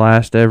in his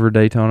last ever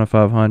Daytona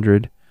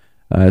 500,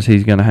 as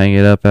he's going to hang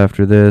it up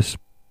after this.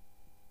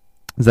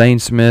 Zane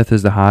Smith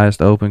is the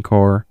highest open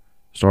car,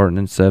 starting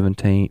in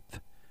 17th.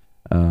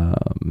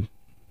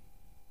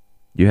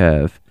 You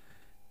have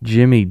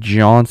Jimmy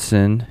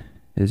Johnson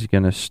is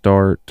going to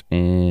start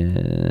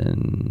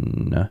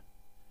in,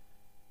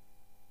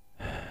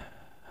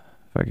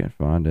 if I can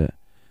find it,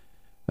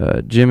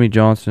 Jimmy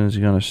Johnson is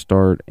going to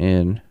start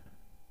in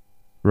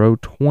row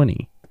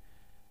 20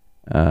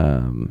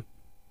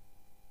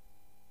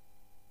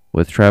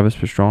 with Travis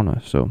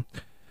Pastrana. So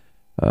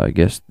I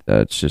guess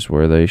that's just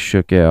where they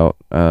shook out.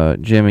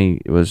 Jimmy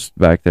was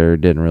back there,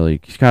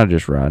 he's kind of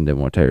just riding, didn't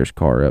want to tear his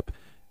car up.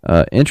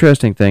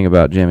 Interesting thing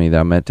about Jimmy that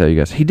I meant to tell you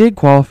guys, he did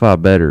qualify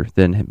better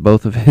than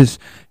both of his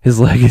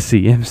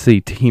legacy MC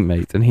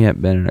teammates, and he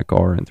hadn't been in a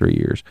car in 3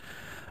 years.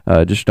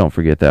 Just don't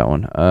forget that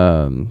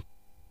one.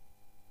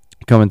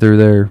 Coming through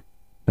there,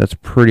 that's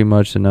pretty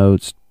much the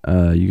notes.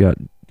 You got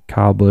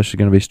Kyle Busch is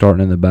going to be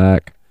starting in the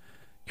back.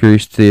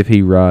 Curious to see if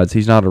he rides.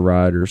 He's not a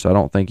rider, so I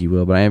don't think he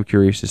will, but I am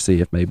curious to see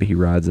if maybe he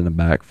rides in the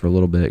back for a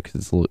little bit, because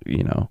it's, going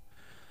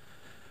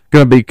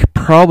to be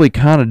probably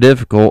kind of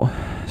difficult.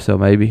 So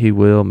maybe he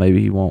will,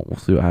 maybe he won't. We'll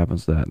see what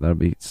happens to that. That'll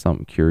be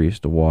something curious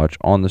to watch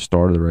on the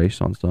start of the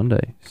race on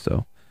Sunday.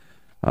 So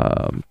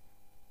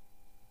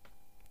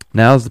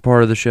now's the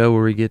part of the show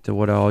where we get to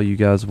what all you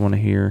guys want to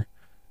hear.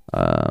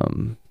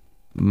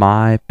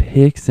 My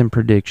picks and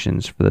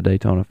predictions for the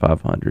Daytona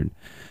 500.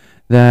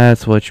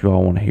 That's what you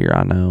all want to hear,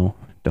 I know.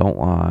 Don't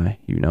lie.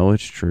 You know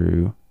it's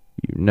true.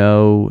 You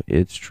know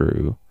it's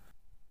true.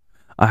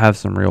 I have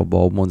some real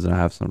bold ones, and I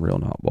have some real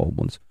not bold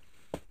ones.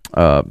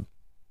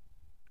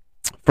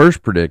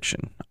 First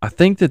prediction. I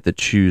think that the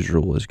choose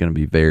rule is going to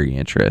be very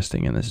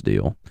interesting in this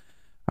deal.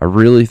 I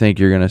really think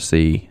you're going to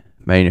see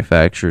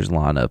manufacturers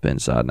line up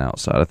inside and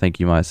outside. I think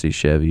you might see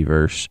Chevy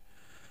versus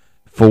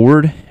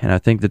Ford, and I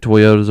think the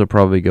Toyotas will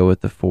probably go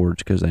with the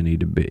Fords because they need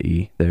to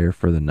be there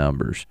for the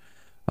numbers.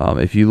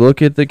 If you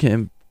look at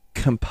the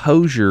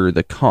composure,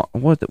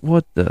 what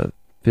the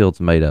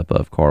field's made up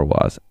of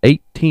car-wise,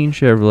 18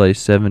 Chevrolets,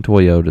 7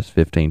 Toyotas,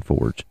 15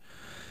 Fords.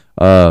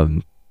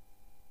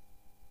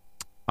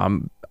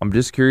 I'm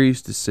just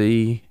curious to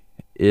see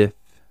if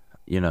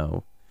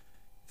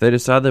they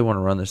decide they want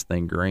to run this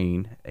thing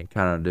green and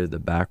kind of do the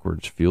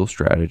backwards fuel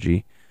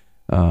strategy.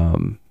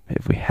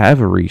 If we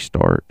have a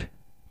restart,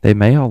 they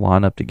may all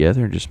line up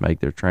together and just make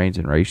their trains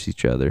and race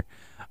each other.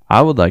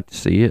 I would like to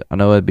see it. I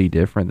know it'd be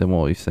different than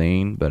what we've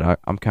seen, but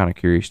I'm kind of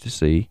curious to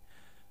see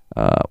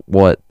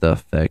what the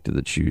effect of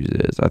the choose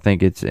is. I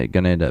think it's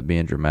going to end up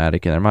being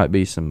dramatic, and there might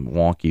be some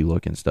wonky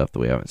looking stuff that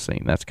we haven't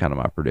seen. That's kind of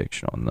my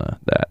prediction on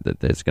that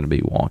it's going to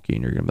be wonky,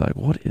 and you're going to be like,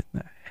 what in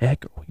the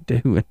heck are we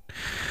doing?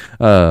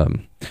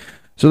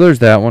 So there's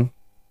that one.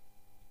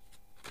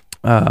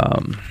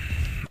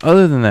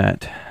 Other than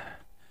that,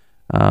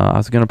 I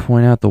was going to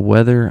point out the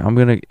weather.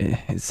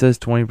 It says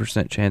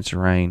 20% chance of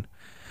rain.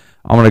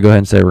 I'm going to go ahead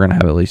and say we're going to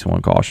have at least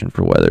one caution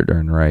for weather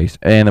during the race,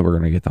 and that we're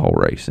going to get the whole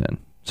race in.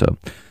 So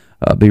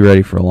be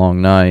ready for a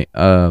long night.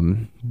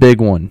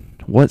 Big one.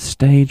 What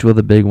stage will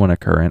the big one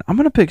occur in? I'm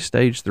going to pick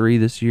stage 3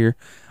 this year.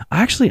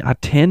 I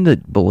tend to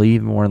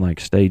believe more in like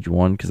stage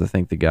 1 because I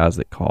think the guys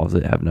that cause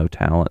it have no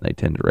talent. They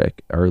tend to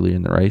wreck early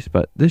in the race.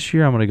 But this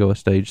year I'm going to go with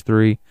stage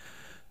 3.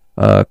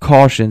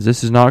 Cautions.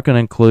 This is not going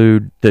to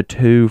include the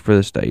 2 for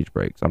the stage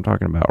breaks. I'm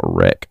talking about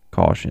wreck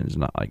cautions,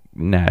 not like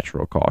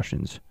natural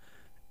cautions.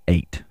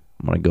 8.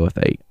 I'm going to go with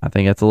 8. I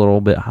think that's a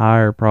little bit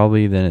higher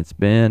probably than it's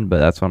been, but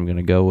that's what I'm going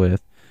to go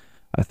with.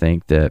 I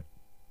think that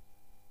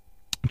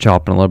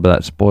chopping a little bit of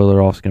that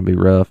spoiler off is going to be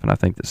rough, and I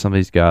think that some of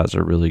these guys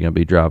are really going to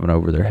be driving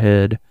over their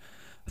head.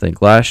 I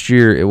think last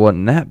year it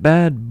wasn't that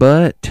bad,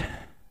 but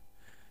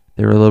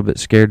they were a little bit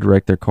scared to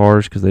wreck their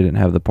cars because they didn't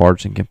have the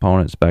parts and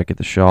components back at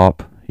the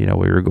shop. We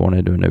were going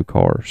into a new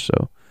car,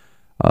 so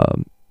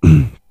I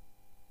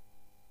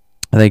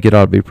think it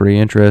ought to be pretty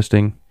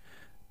interesting,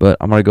 but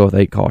I'm going to go with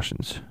 8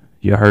 cautions.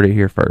 You heard it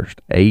here first.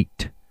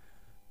 8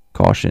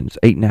 cautions.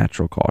 8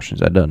 natural cautions.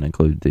 That doesn't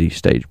include the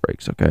stage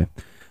breaks, okay?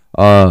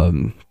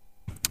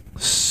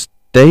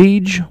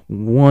 Stage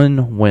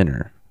 1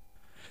 winner.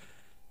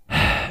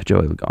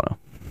 Joey Logano.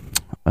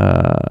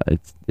 It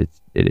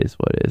is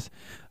what it is.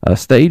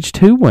 Stage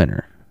 2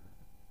 winner.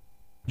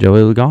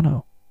 Joey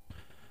Logano.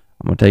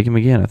 I'm going to take him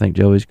again. I think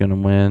Joey's going to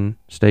win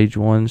stage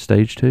 1,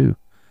 stage 2.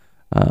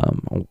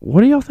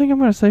 What do y'all think I'm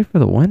going to say for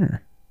the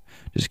winner?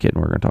 Just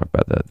kidding. We're going to talk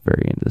about that at the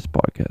very end of this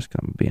podcast because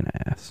I'm being an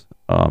ass.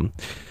 I'm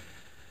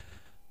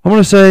going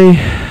to say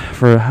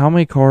for how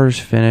many cars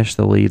finished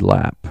the lead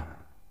lap,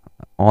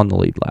 on the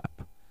lead lap.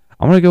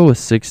 I'm going to go with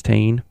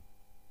 16.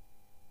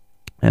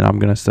 And I'm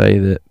going to say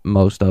that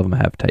most of them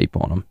have tape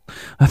on them.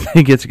 I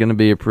think it's going to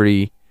be a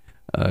pretty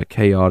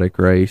chaotic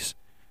race.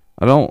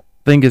 I don't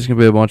think it's going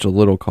to be a bunch of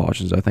little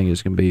cautions. I think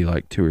it's going to be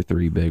like 2 or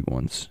 3 big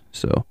ones.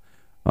 So,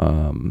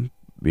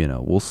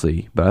 we'll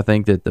see. But I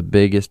think that the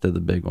biggest of the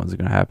big ones are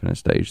going to happen in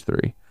stage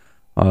 3.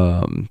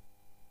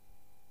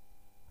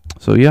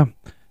 So, yeah,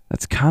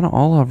 that's kind of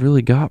all I've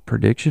really got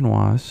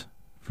prediction-wise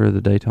for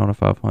the Daytona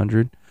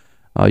 500.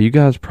 You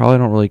guys probably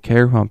don't really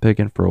care who I'm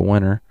picking for a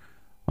winner.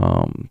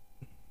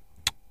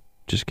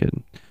 Just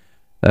kidding.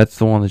 That's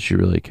the one that you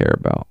really care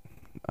about.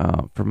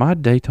 For my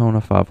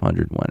Daytona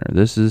 500 winner,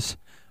 this is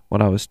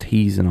what I was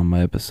teasing on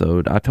my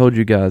episode. I told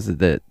you guys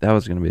that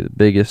was going to be the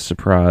biggest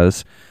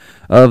surprise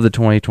of the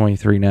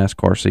 2023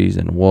 NASCAR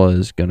season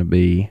was going to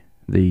be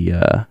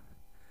the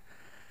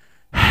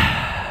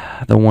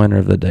winner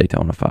of the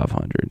Daytona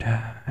 500.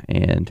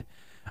 And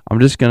I'm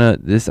just gonna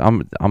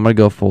I'm gonna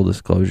go full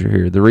disclosure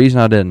here. The reason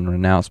I didn't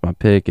announce my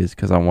pick is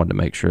because I wanted to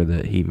make sure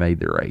that he made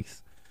the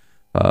race.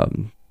 I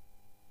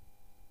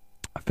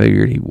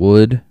figured he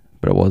would,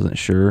 but I wasn't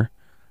sure.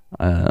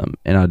 And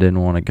I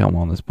didn't want to come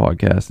on this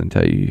podcast and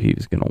tell you he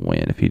was going to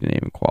win if he didn't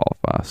even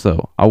qualify.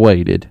 So I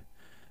waited.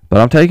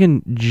 But I'm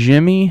taking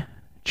Jimmie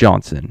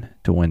Johnson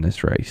to win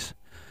this race.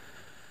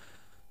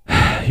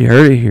 You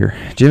heard it here.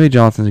 Jimmie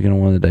Johnson's going to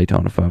win the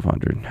Daytona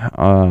 500.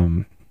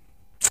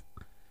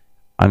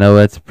 I know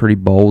that's a pretty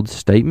bold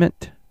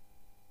statement.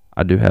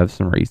 I do have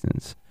some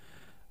reasons.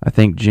 I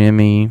think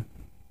Jimmy's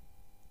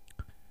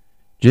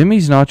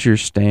not your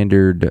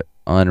standard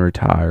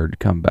unretired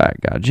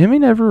comeback guy. Jimmie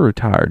never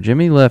retired.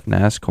 Jimmie left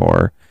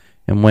NASCAR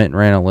and went and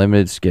ran a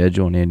limited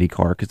schedule in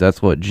IndyCar because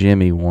that's what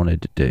Jimmie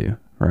wanted to do,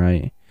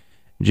 right?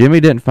 Jimmie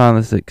didn't find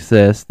the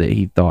success that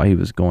he thought he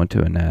was going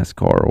to in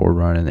NASCAR or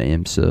running the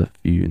IMSA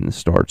few in the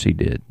starts he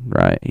did,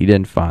 right? He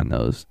didn't find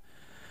those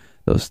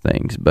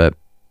things. But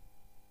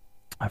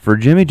for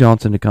Jimmie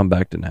Johnson to come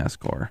back to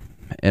NASCAR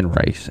and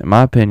race, in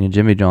my opinion,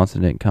 Jimmie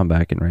Johnson didn't come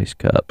back and race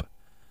Cup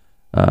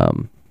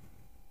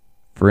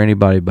for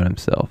anybody but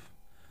himself.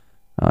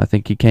 I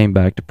think he came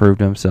back to prove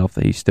to himself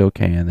that he still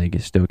can, that he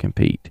can still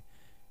compete.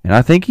 And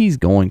I think he's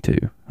going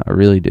to. I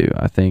really do.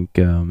 I think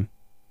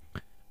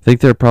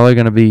they're probably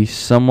going to be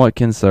somewhat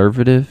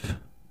conservative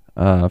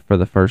for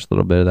the first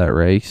little bit of that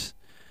race.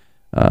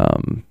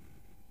 And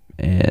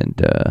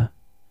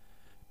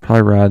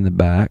probably ride in the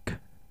back.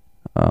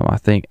 I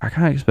kind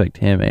of expect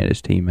him and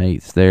his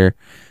teammates there,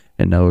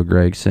 and Noah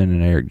Gragson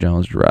and Eric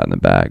Jones to ride in the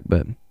back.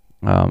 But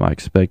I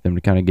expect them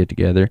to kind of get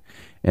together.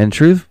 And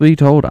truth be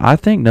told, I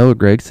think Noah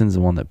Gregson's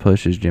the one that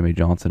pushes Jimmie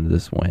Johnson to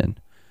this win.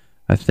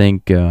 I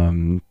think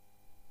Noah,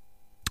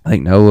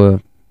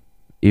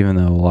 even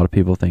though a lot of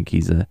people think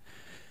he's a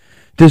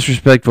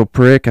disrespectful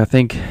prick, I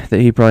think that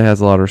he probably has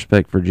a lot of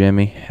respect for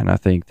Jimmie, and I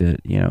think that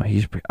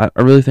I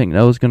really think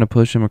Noah's going to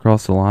push him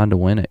across the line to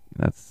win it.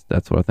 That's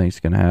what I think is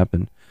going to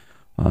happen.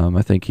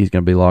 I think he's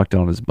going to be locked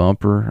on his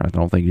bumper. I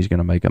don't think he's going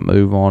to make a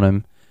move on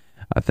him.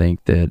 I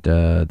think that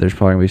there's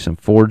probably going to be some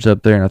Fords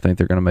up there, and I think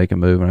they're going to make a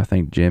move, and I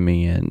think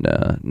Jimmie and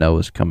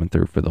Noah's coming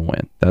through for the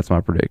win. That's my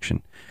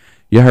prediction.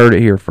 You heard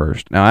it here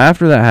first. Now,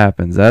 after that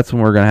happens, that's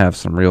when we're going to have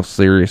some real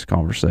serious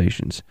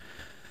conversations.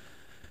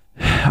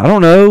 I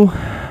don't know,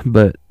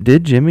 but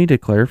did Jimmie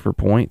declare for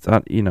points?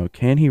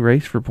 Can he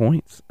race for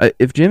points?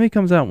 If Jimmie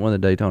comes out and wins the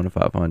Daytona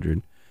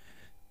 500,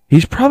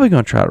 he's probably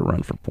going to try to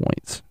run for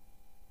points.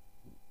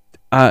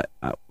 I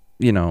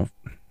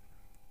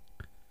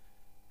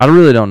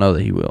really don't know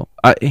that he will.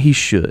 He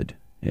should,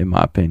 in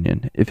my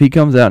opinion. If he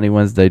comes out and he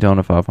wins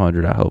Daytona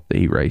 500, I hope that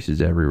he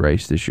races every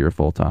race this year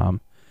full time,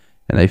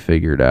 and they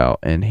figure it out,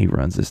 and he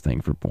runs this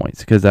thing for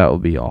points, because that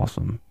would be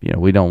awesome.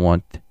 We don't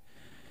want...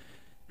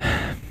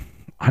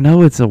 I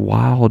know it's a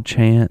wild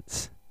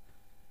chance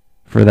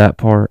for that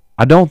part.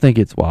 I don't think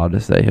it's wild to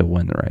say he'll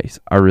win the race.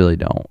 I really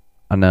don't.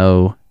 I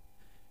know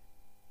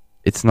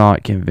it's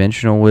not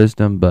conventional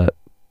wisdom, but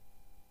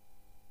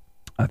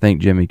I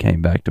think Jimmie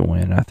came back to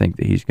win. I think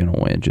that he's going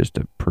to win just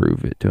to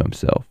prove it to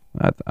himself.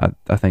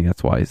 I think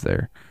that's why he's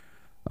there.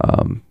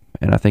 And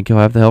I think he'll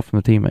have the help from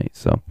the teammates.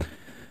 So,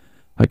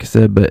 like I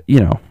said, but,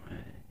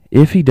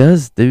 if he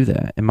does do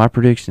that, and my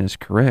prediction is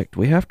correct,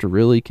 we have to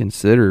really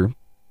consider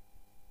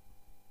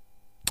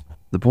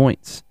the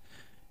points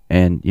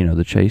and,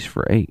 the chase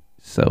for 8.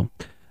 So,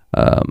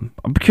 I'm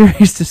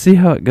curious to see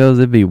how it goes.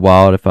 It'd be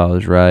wild if I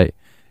was right.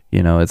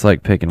 It's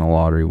like picking a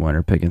lottery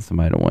winner, picking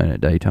somebody to win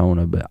at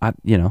Daytona, but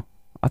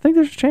I think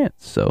there's a chance.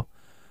 So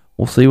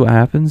we'll see what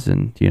happens,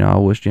 and I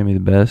wish Jimmie the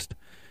best,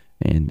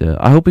 and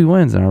I hope he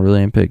wins, and I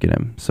really am picking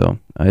him. So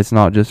it's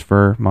not just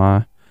for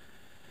my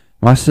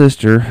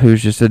sister,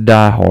 who's just a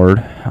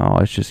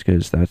diehard. It's just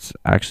because that's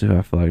actually who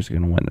I feel like is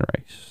going to win the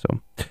race. So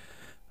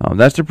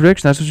that's the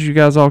prediction. That's what you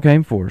guys all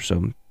came for.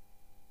 So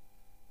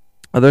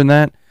other than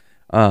that,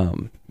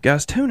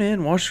 guys, tune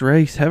in, watch the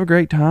race, have a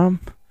great time,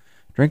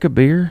 drink a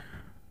beer,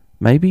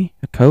 maybe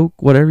a Coke,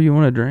 whatever you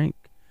want to drink,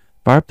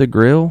 fire up the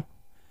grill.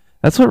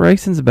 That's what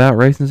racing's about.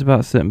 Racing's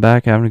about sitting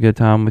back, having a good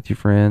time with your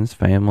friends,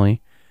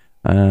 family,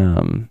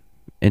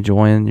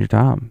 enjoying your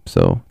time.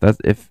 So that's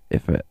if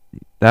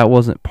that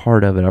wasn't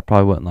part of it, I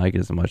probably wouldn't like it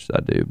as much as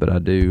I do. But I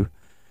do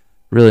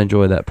really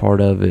enjoy that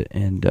part of it,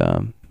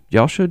 and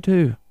y'all should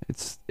too.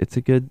 It's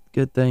a good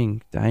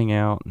thing to hang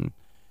out and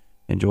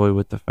enjoy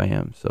with the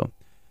fam. So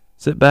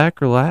sit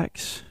back,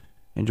 relax,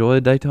 enjoy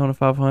the Daytona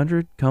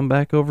 500. Come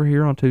back over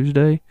here on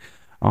Tuesday.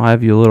 I'll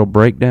have you a little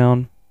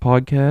breakdown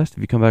podcast. If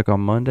you come back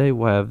on Monday,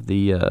 we'll have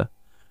the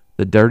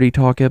Dirty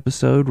Talk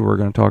episode where we're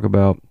going to talk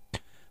about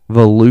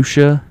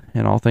Volusia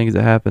and all things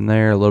that happened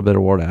there. A little bit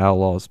of War of the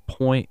Outlaws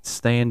point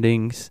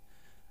standings.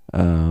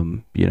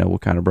 We'll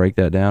kind of break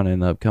that down in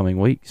the upcoming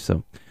weeks.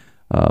 So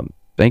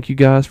thank you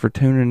guys for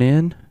tuning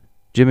in.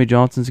 Jimmie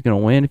Johnson's going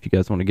to win. If you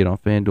guys want to get on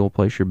FanDuel,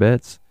 place your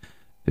bets,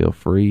 feel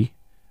free.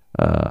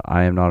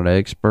 I am not an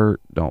expert.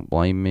 Don't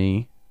blame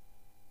me.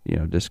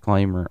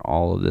 Disclaimer,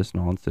 all of this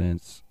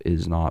nonsense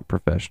is not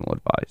professional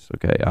advice,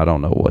 okay? I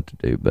don't know what to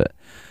do, but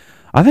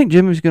I think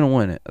Jimmy's going to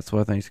win it. That's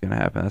what I think is going to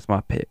happen. That's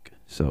my pick.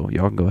 So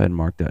y'all can go ahead and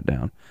mark that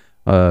down.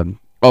 One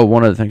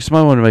other thing.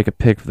 Somebody wanted to make a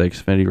pick for the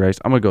Xfinity race.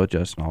 I'm going to go with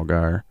Justin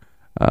Allgaier.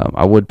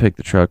 I would pick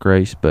the truck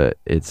race, but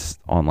it's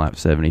on lap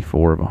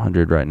 74 of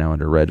 100 right now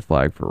under red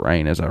flag for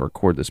rain as I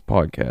record this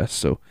podcast.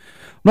 So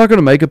I'm not going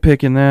to make a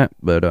pick in that,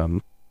 but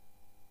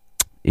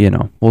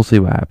we'll see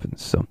what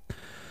happens. So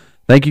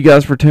thank you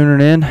guys for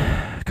tuning in.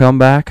 Come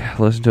back,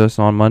 listen to us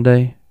on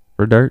Monday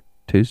for Dirt,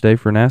 Tuesday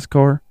for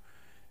NASCAR,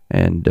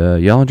 and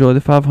y'all enjoy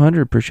the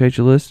 500. Appreciate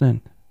you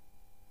listening.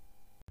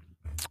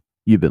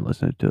 You've been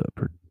listening to a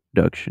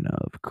production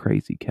of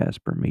Crazy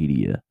Casper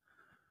Media.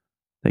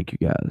 Thank you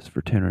guys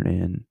for tuning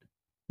in.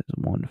 As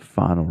one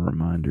final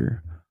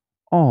reminder,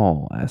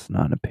 all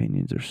asinine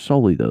opinions are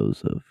solely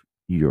those of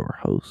your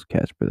host,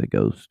 Casper the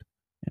Ghost,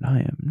 and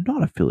I am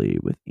not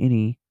affiliated with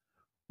any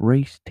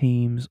race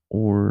teams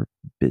or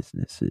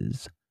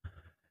businesses.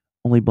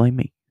 Only blame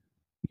me.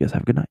 You guys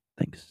have a good night.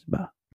 Thanks. Bye.